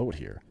fucking boat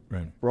here.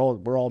 Right. We're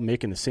all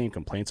making the same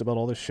complaints about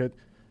all this shit.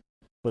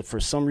 But for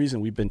some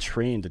reason, we've been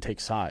trained to take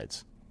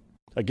sides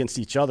against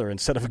each other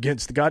instead of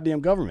against the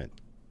goddamn government.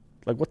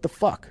 Like, what the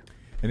fuck?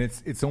 And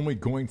it's only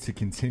going to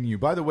continue.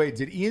 By the way,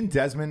 did Ian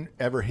Desmond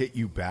ever hit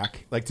you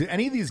back? Like, did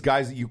any of these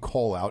guys that you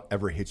call out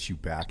ever hit you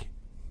back?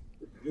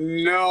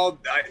 No.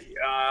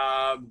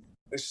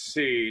 Let's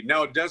see.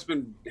 No,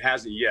 Desmond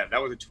hasn't yet.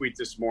 That was a tweet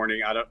this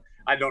morning. I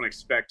don't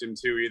expect him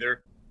to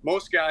either.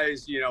 Most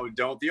guys,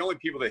 don't. The only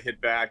people that hit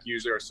back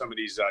usually are some of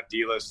these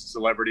D-list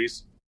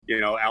celebrities.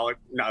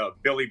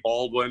 Billy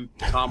Baldwin,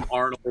 Tom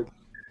Arnold.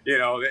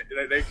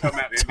 They come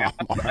at me.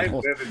 I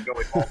live in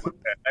Billy Baldwin.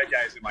 That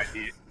guy's in my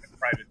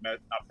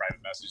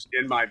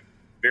in my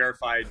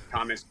verified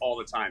comments all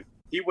the time.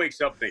 He wakes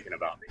up thinking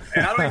about me,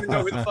 and I don't even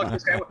know who the fuck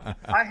this guy was.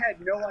 I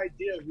had no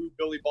idea who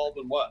Billy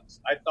Baldwin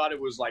was. I thought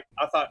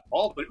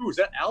Baldwin. Ooh, is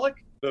that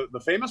Alec,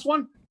 the famous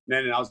one?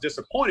 And I was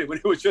disappointed when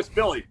it was just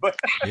Billy. But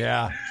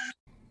yeah.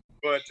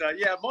 But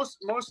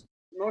most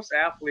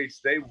athletes,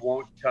 they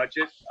won't touch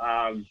it,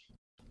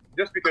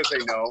 just because they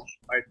know,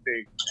 I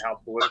think, how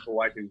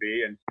political I can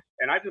be, and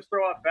I just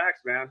throw out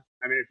facts, man.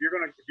 I mean, if you're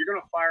gonna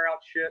fire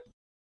out shit,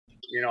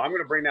 I'm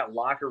gonna bring that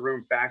locker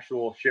room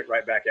factual shit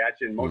right back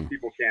at you, and most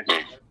people can't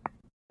handle it.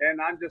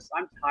 And I'm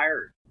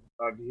tired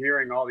of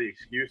hearing all the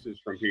excuses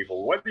from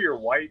people, whether you're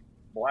white,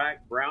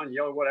 black, brown,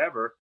 yellow,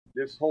 whatever.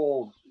 This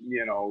whole,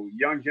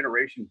 young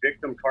generation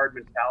victim card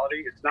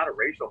mentality, it's not a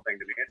racial thing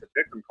to me. It's a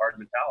victim card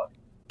mentality.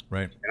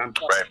 Right. And I'm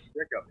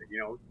sick of it.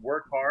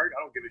 Work hard.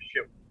 I don't give a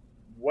shit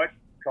what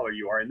color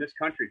you are. In this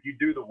country, if you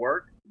do the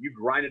work, you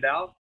grind it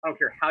out. I don't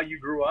care how you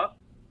grew up.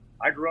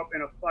 I grew up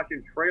in a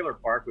fucking trailer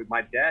park with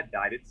my dad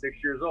died at 6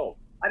 years old.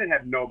 I didn't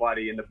have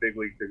nobody in the big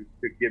league to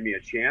give me a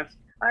chance.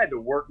 I had to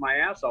work my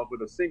ass off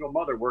with a single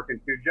mother working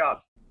 2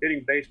 jobs,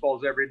 hitting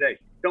baseballs every day.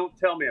 Don't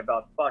tell me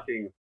about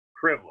fucking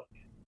privilege.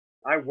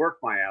 I work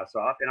my ass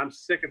off, and I'm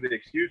sick of the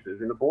excuses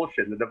and the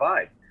bullshit and the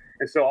divide.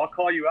 And so I'll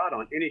call you out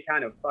on any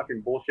kind of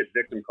fucking bullshit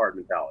victim card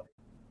mentality.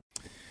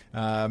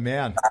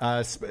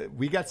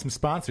 We got some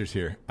sponsors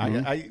here.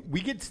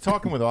 We get to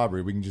talking with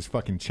Aubrey. We can just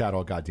fucking chat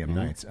all goddamn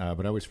nights.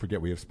 But I always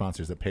forget we have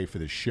sponsors that pay for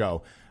this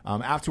show.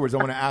 Afterwards, I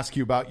want to ask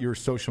you about your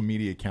social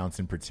media accounts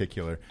in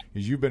particular,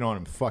 because you've been on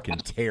a fucking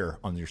tear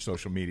on your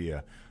social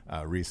media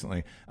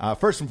recently.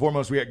 First and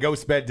foremost, we got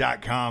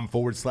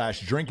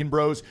ghostbed.com/drinking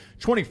bros.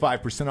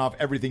 25% off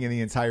everything in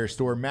the entire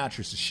store: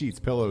 mattresses, sheets,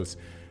 pillows,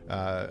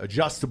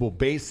 adjustable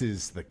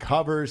bases, the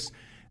covers.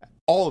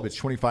 All of it's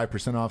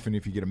 25% off, and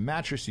if you get a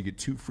mattress, you get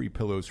 2 free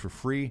pillows for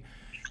free.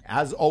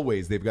 As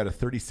always, they've got a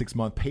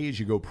 36-month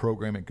pay-as-you-go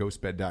program at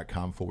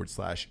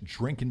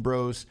ghostbed.com/drinking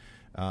bros.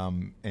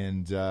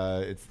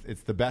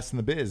 It's the best in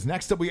the biz.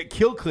 Next up, we got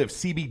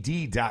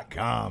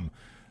KillcliffCBD.com.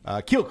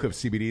 Killcliff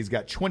CBD's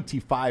got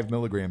 25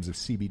 milligrams of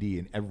CBD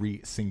in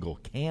every single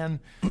can.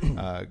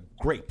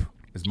 Grape,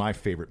 is my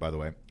favorite, by the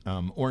way.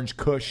 Orange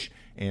Kush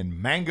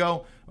and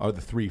mango are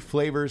the 3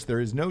 flavors. There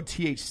is no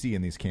THC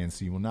in these cans,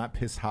 so you will not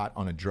piss hot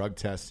on a drug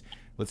test.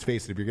 Let's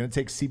face it, if you're going to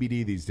take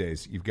CBD these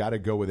days, you've got to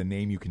go with a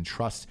name you can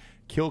trust.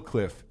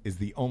 Killcliff is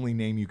the only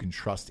name you can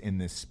trust in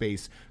this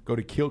space. Go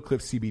to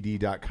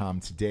killcliffcbd.com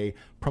today.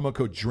 Promo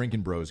code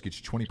Drinkin' Bros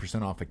gets you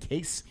 20% off a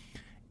case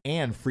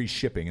and free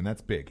shipping, and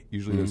that's big.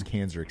 Usually those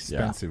cans are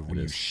expensive when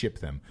you ship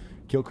them.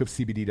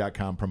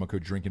 Killcliffcbd.com, promo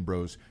code Drinkin'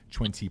 Bros,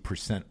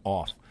 20%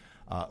 off.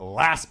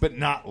 Last but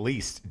not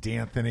least,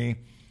 D'Anthony,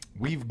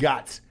 we've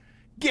got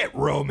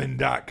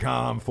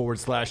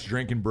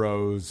GetRoman.com/Drinkin'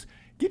 Bros.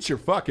 Get your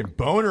fucking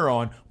boner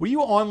on. Were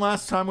you on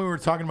last time when we were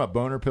talking about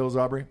boner pills,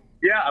 Aubrey?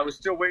 Yeah, I was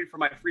still waiting for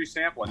my free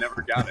sample. I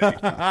never got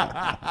it.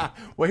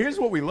 Well, here's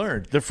what we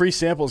learned. The free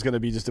sample is going to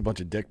be just a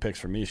bunch of dick pics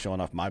for me showing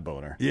off my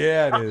boner.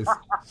 Yeah, it is.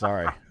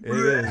 Sorry. It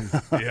is.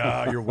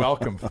 Yeah, you're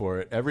welcome for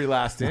it. Every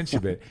last inch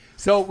of it.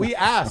 So we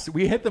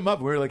hit them up.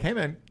 We were like, hey,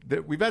 man,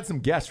 we've had some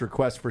guest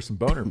requests for some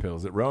boner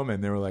pills at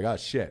Roman. They were like, oh,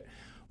 shit.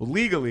 Well,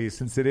 legally,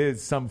 since it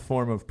is some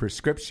form of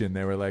prescription,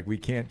 they were like, we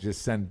can't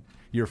just send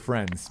your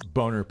friends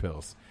boner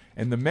pills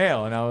in the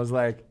mail. And I was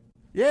like,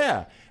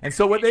 yeah. And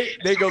so what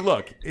they go,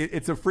 look,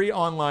 it's a free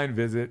online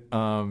visit. You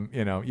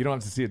don't have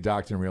to see a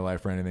doctor in real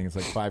life or anything. It's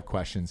like 5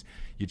 questions.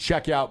 You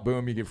check out,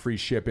 boom, you get free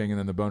shipping, and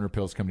then the boner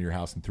pills come to your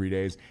house in 3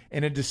 days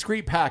in a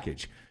discreet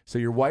package. So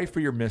your wife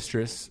or your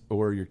mistress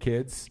or your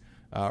kids,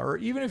 or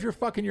even if you're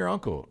fucking your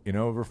uncle,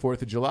 over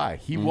 4th of July,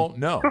 he won't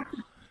know.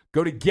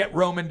 Go to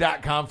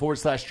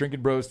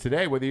GetRoman.com/Drinkin' Bros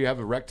today, whether you have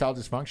erectile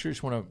dysfunction or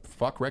just want to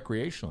fuck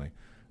recreationally.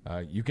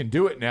 You can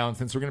do it now, and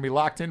since we're going to be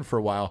locked in for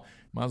a while,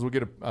 might as well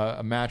get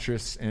a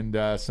mattress and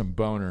some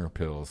boner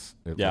pills.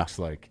 It looks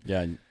like.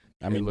 Yeah,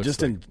 I mean,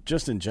 just in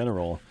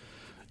general,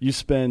 you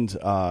spend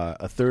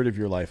a third of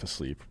your life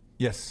asleep.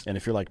 Yes, and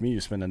if you're like me, you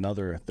spend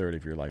another third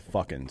of your life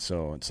fucking.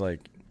 So it's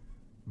like,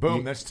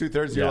 boom, that's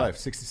 2/3 of your life,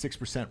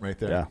 66% right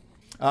there. Yeah.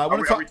 Are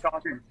we talking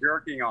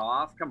jerking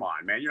off? Come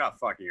on, man. You're not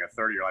fucking a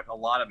third of your life. A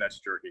lot of that's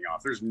jerking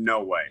off. There's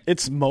no way.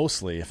 It's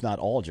mostly, if not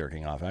all,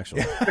 jerking off,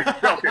 actually. I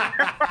don't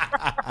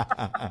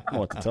know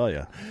what to tell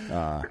you.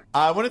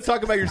 I want to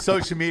talk about your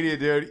social media,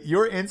 dude.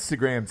 Your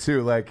Instagram,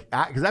 too.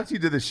 Because after you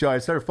did the show, I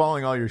started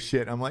following all your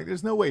shit. I'm like,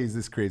 there's no way he's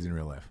this crazy in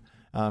real life.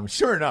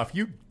 Sure enough,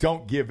 you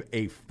don't give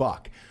a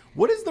fuck.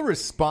 What is the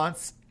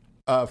response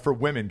for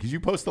women? Because you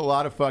post a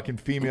lot of fucking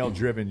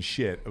female-driven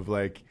shit of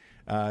do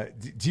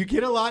you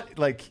get a lot,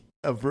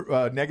 of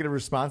negative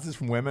responses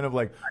from women of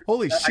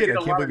holy shit, I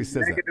can't believe he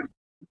says that.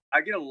 I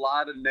get a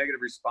lot of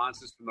negative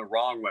responses from the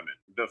wrong women,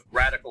 the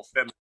radical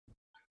feminists,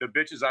 the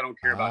bitches I don't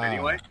care about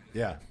anyway.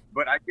 Yeah.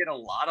 But I get a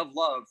lot of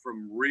love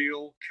from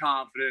real,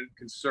 confident,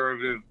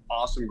 conservative,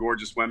 awesome,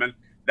 gorgeous women.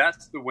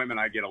 That's the women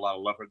I get a lot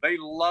of love for. They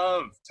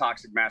love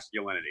toxic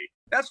masculinity.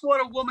 That's what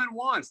a woman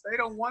wants. They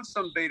don't want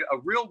some beta. A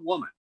real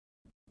woman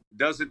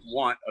doesn't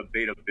want a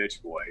beta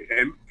bitch boy.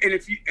 And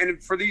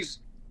for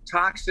these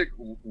toxic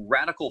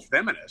radical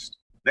feminist,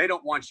 they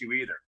don't want you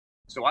either.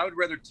 So I would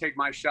rather take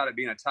my shot at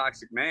being a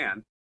toxic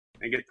man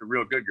and get the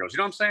real good girls. You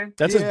know what I'm saying?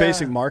 That's just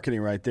basic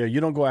marketing right there. You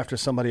don't go after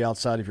somebody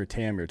outside of your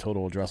TAM, your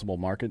total addressable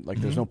market.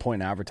 There's no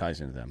point in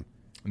advertising to them.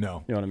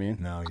 No. You know what I mean?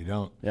 No, you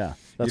don't. Yeah.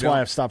 That's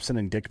why I've stopped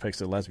sending dick pics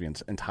to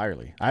lesbians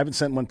entirely. I haven't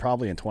sent one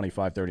probably in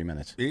 25, 30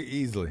 minutes.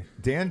 Easily.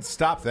 Dan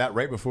stopped that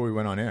right before we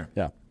went on air.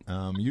 Yeah.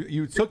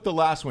 You took the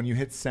last one, you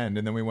hit send,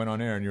 and then we went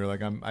on air, and you were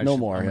like, I'm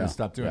going to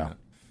stop doing that.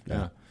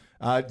 Yeah.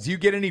 Do you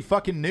get any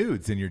fucking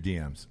nudes in your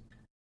DMs?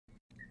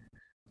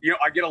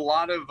 I get a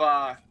lot of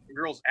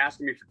girls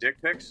asking me for dick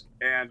pics,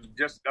 and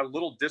just a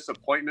little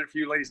disappointment for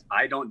you ladies.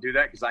 I don't do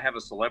that because I have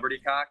a celebrity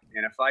cock,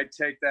 and if I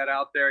take that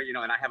out there,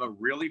 and I have a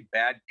really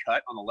bad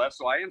cut on the left,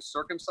 so I am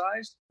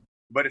circumcised,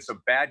 but it's a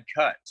bad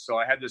cut. So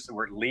I had this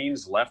where it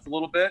leans left a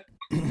little bit,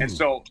 and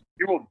so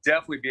you will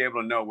definitely be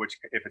able to know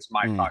if it's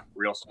my cock for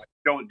real. So I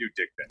don't do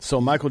dick pics.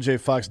 So Michael J.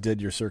 Fox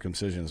did your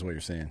circumcision, is what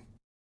you're saying?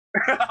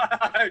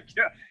 I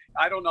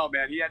don't know,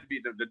 man. He had to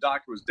be the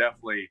doctor was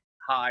definitely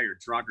high or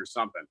drunk or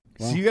something.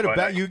 So you got a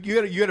bad you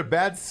got a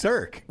bad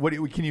circ. What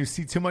can you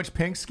see too much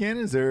pink skin?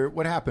 Is there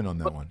what happened on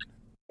that one?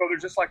 So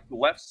there's just the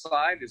left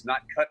side is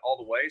not cut all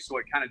the way, so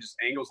it kind of just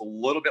angles a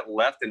little bit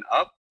left and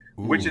up,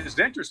 which is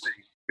interesting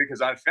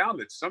because I've found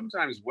that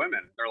sometimes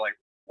women they're like,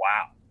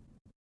 "Wow,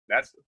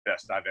 that's the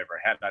best I've ever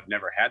had. I've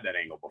never had that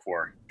angle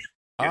before."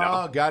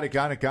 Got it.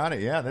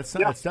 Yeah, that's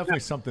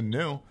definitely something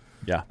new.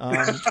 Yeah.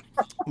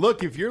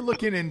 Look, if you're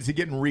looking into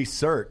getting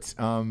recirced,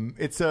 I'm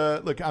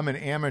an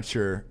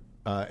amateur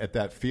at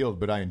that field,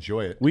 but I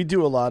enjoy it. We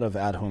do a lot of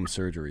at-home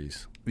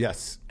surgeries.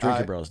 Yes,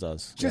 Drinkin' Bros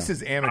does. Just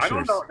as amateurs. I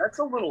don't know.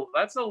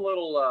 That's a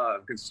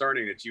little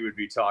concerning that you would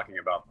be talking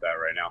about that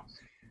right now.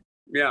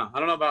 Yeah, I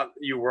don't know about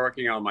you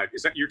working on my.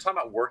 Is that you're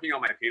talking about working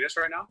on my penis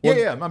right now?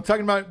 Yeah. I'm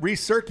talking about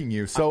recircing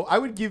you. So I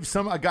would give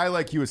a guy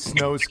like you a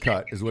snooze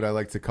cut, is what I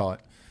like to call it.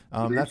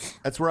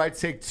 That's where I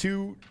take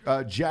 2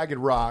 jagged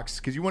rocks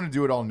because you want to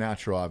do it all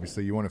natural.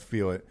 Obviously, you want to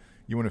feel it.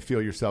 You want to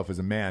feel yourself as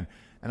a man.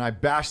 And I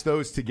bash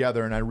those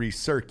together and I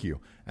recirc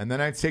you. And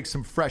then I take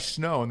some fresh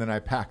snow and then I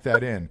pack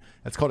that in.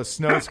 That's called a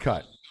snooze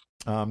cut.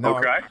 Now,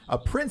 Okay. a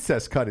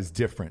princess cut is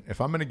different.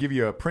 If I'm going to give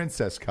you a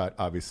princess cut,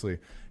 obviously,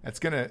 it's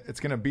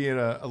gonna be in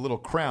a little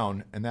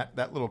crown, and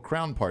that little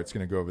crown part's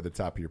going to go over the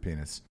top of your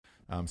penis.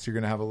 So you're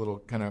going to have a little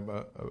kind of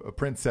a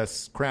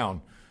princess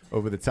crown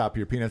over the top of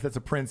your penis. That's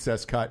a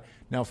princess cut.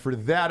 Now, for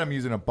that, I'm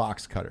using a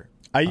box cutter.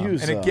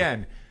 And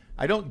again,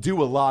 I don't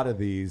do a lot of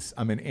these.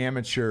 I'm an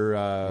amateur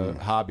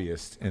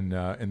hobbyist in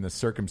the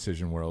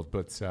circumcision world,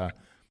 but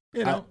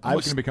I'm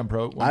looking to become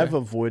pro. I've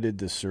avoided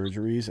the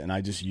surgeries, and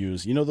I just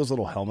use those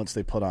little helmets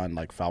they put on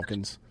like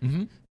falcons.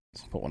 Mm-hmm.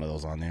 Just put one of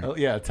those on there. Oh,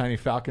 yeah, a tiny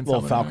falcon.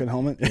 Little falcon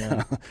helmet.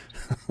 Yeah.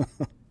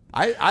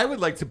 I would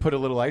like to put a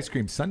little ice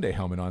cream sundae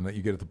helmet on that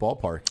you get at the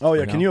ballpark. Oh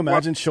yeah, can you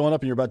imagine showing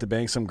up and you're about to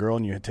bang some girl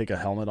and you take a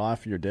helmet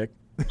off your dick?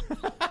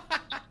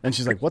 And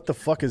she's like, "What the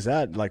fuck is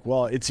that?" Like,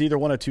 well, it's either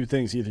one of two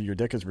things: either your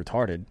dick is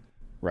retarded,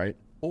 right,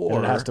 or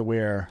and it has to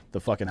wear the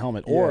fucking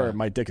helmet, or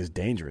my dick is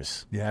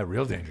dangerous. Yeah,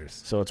 real dangerous.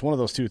 So it's one of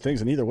those two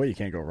things, and either way, you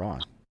can't go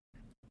wrong.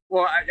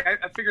 Well,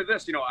 I figured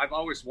this. I've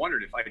always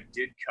wondered if I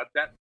did cut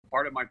that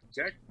part of my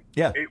dick,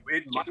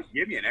 it might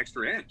give me an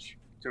extra inch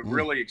to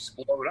really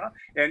explode up.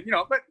 And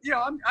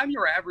I'm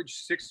your average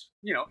 6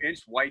 inch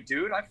white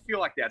dude. I feel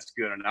like that's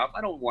good enough.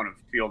 I don't want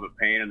to feel the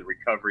pain and the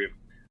recovery of.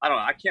 I don't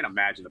know. I can't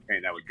imagine the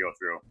pain that would go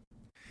through.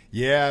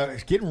 Yeah,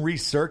 getting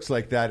research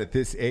like that at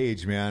this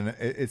age, man,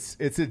 it's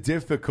a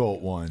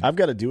difficult one. I've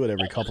got to do it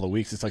every couple of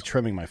weeks. It's like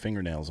trimming my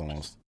fingernails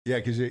almost. Yeah,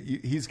 because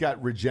he's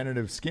got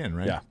regenerative skin,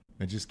 right? Yeah.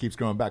 It just keeps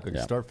going back like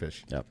a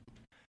starfish. Yep.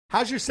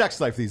 How's your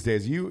sex life these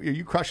days? Are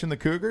you crushing the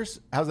cougars?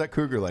 How's that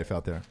cougar life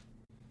out there?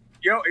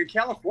 In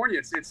California,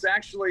 it's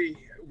actually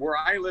where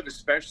I live,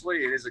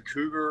 especially. It is a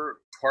cougar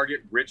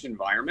target rich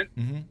environment.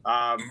 Mm-hmm.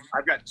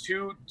 I've got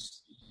two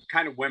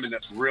kind of women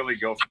that really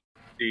go for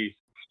the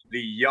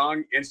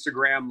young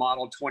Instagram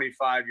model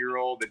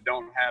 25-year-old that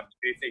don't have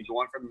anything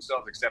going for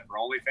themselves except for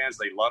OnlyFans.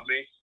 They love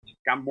me.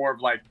 I'm more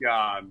of like,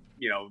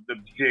 the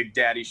big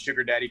daddy,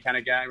 sugar daddy kind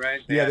of guy,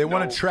 right? They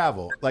want to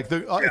travel. Like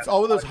it's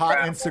all of those hot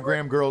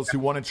Instagram girls who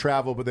want to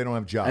travel, but they don't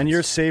have jobs. And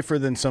you're safer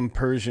than some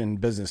Persian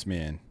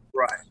businessman.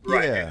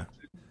 Right. Yeah.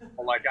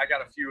 And, like, I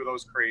got a few of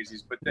those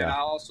crazies, but then I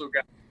also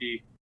got the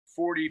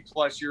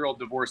 40-plus-year-old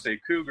divorcee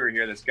cougar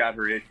here that's got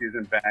her issues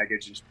and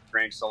baggage, and she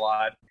drinks a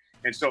lot.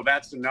 And so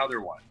that's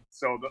another one.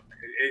 So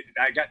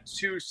I got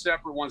two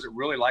separate ones that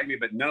really like me,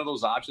 but none of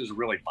those options are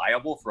really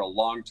viable for a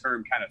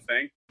long-term kind of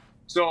thing.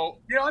 So,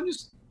 I'm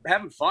just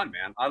having fun,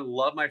 man. I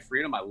love my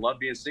freedom. I love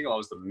being single. I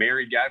was the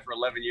married guy for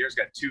 11 years,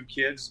 got 2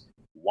 kids.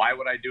 Why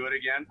would I do it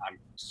again? I'm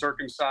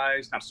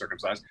not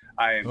circumcised.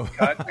 I am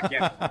cut. I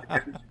can't.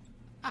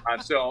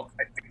 So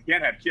I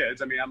can't have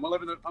kids. I mean, I'm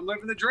living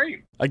the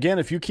dream. Again,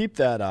 if you keep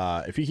that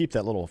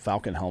little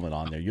falcon helmet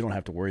on there, you don't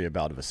have to worry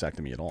about a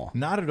vasectomy at all.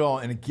 Not at all.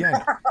 And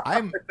again,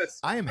 I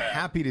am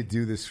happy to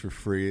do this for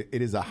free.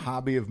 It is a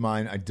hobby of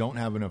mine. I don't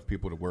have enough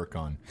people to work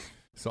on,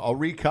 so I'll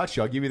recut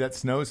you. I'll give you that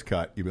Snows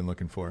cut you've been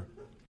looking for.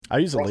 I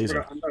use a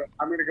laser.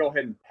 I'm going to go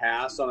ahead and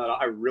pass on that.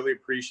 I really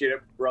appreciate it,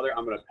 brother.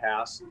 I'm going to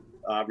pass,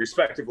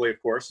 respectively,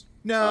 of course.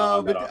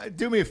 No, but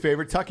do me a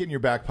favor. Tuck it in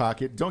your back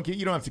pocket.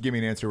 You don't have to give me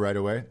an answer right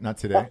away. Not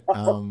today.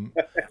 Okay.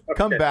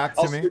 Come back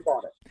to I'll me. sleep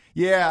on it.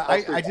 Yeah,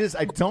 I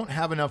don't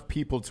have enough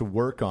people to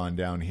work on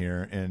down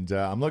here, and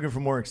I'm looking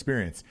for more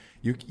experience.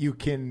 You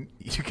can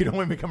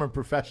only become a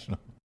professional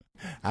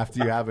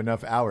after you have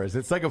enough hours.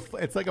 It's like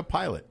a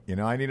pilot.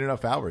 I need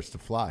enough hours to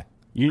fly.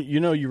 You're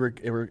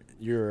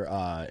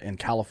in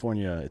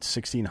California. It's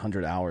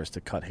 1,600 hours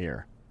to cut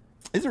hair.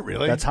 Is it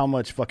really? That's how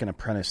much fucking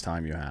apprentice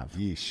time you have.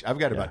 Yeesh. I've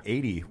got about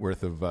 80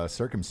 worth of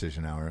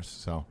circumcision hours,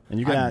 so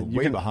and I'm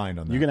way behind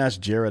on that. You can ask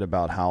Jared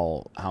about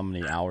how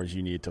many hours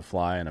you need to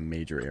fly in a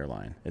major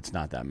airline. It's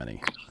not that many.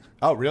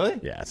 Oh, really?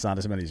 Yeah, it's not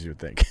as many as you would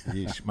think.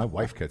 Yeesh. My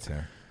wife cuts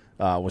hair.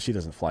 Well, she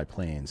doesn't fly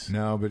planes.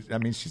 No, but I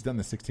mean, she's done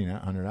the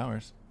 1,600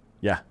 hours.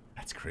 Yeah.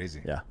 That's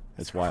crazy. Yeah.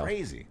 It's wild.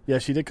 Crazy. Yeah,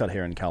 she did cut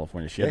hair in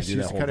California. She had to do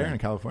that whole cut thing. hair in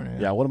California.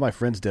 Yeah, one of my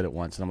friends did it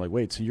once, and I'm like,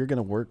 wait, so you're going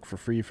to work for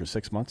free for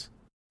 6 months?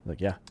 I'm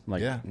like, yeah. I'm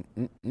like, yeah.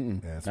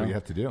 That's what you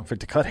have to do.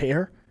 To cut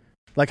hair?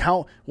 Like,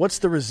 what's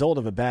the result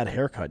of a bad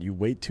haircut? You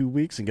wait 2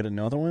 weeks and get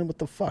another one? What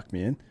the fuck,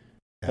 man?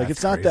 Like,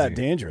 it's not that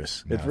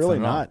dangerous. No, it's really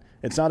not.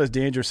 It's not as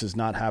dangerous as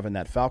not having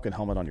that Falcon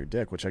helmet on your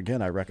dick, which,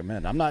 again, I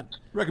recommend.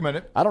 Recommend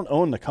it. I don't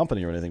own the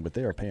company or anything, but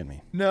they are paying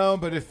me. No,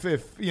 but if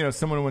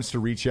someone wants to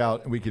reach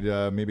out, we could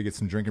maybe get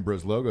some Drinking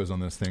Bros logos on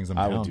those things.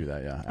 I would do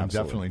that, yeah. I'm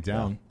definitely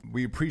down. Yeah.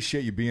 We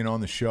appreciate you being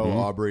on the show,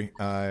 Aubrey.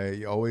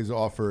 You always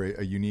offer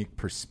a unique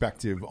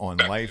perspective on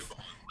life,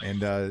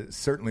 and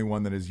certainly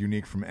one that is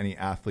unique from any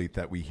athlete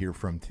that we hear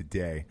from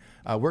today.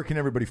 Where can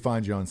everybody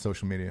find you on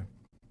social media?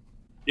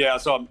 Yeah,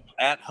 so I'm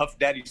at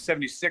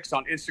HuffDaddy76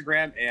 on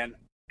Instagram and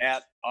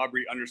at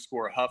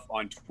Aubrey_Huff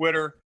on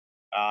Twitter.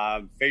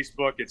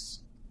 Facebook,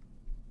 it's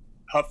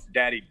Huff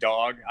Daddy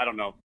Dog. I don't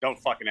know. Don't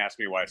fucking ask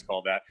me why it's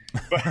called that.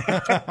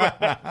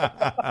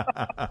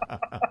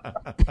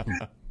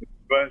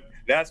 But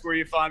that's where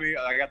you find me.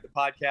 I got the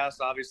podcast,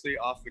 obviously,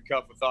 Off the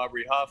Cuff with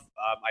Aubrey Huff.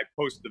 I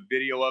post the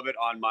video of it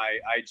on my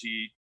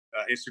IG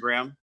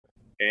Instagram,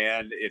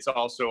 and it's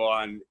also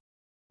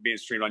being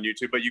streamed on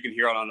YouTube. But you can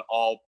hear it on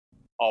all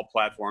all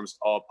platforms,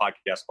 all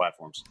podcast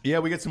platforms. Yeah,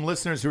 we get some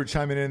listeners who are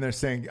chiming in there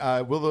saying,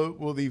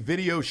 will the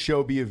video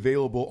show be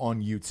available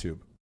on YouTube?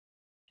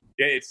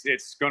 Yeah,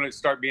 it's going to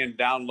start being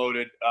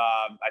downloaded,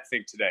 I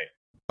think, today.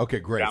 Okay,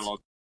 great.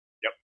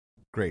 Yep.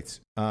 Great.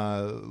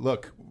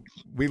 Look,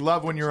 we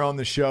love when you're on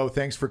the show.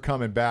 Thanks for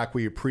coming back.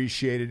 We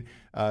appreciate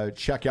it.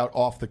 Check out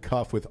Off the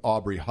Cuff with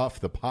Aubrey Huff,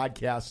 the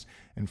podcast,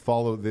 and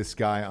follow this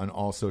guy on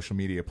all social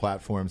media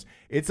platforms.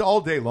 It's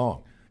all day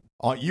long.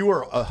 You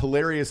are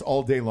hilarious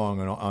all day long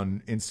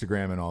on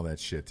Instagram and all that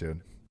shit,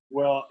 dude.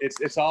 Well,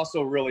 it's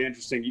also really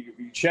interesting.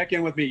 You check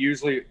in with me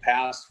usually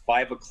past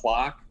 5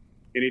 o'clock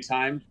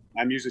anytime.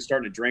 I'm usually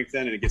starting to drink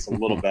then, and it gets a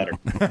little better.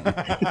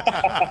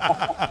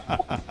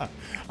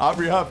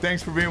 Aubrey Huff,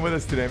 thanks for being with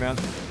us today, man.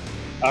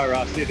 All right,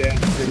 Ross. See you, Dan.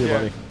 See you,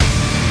 buddy.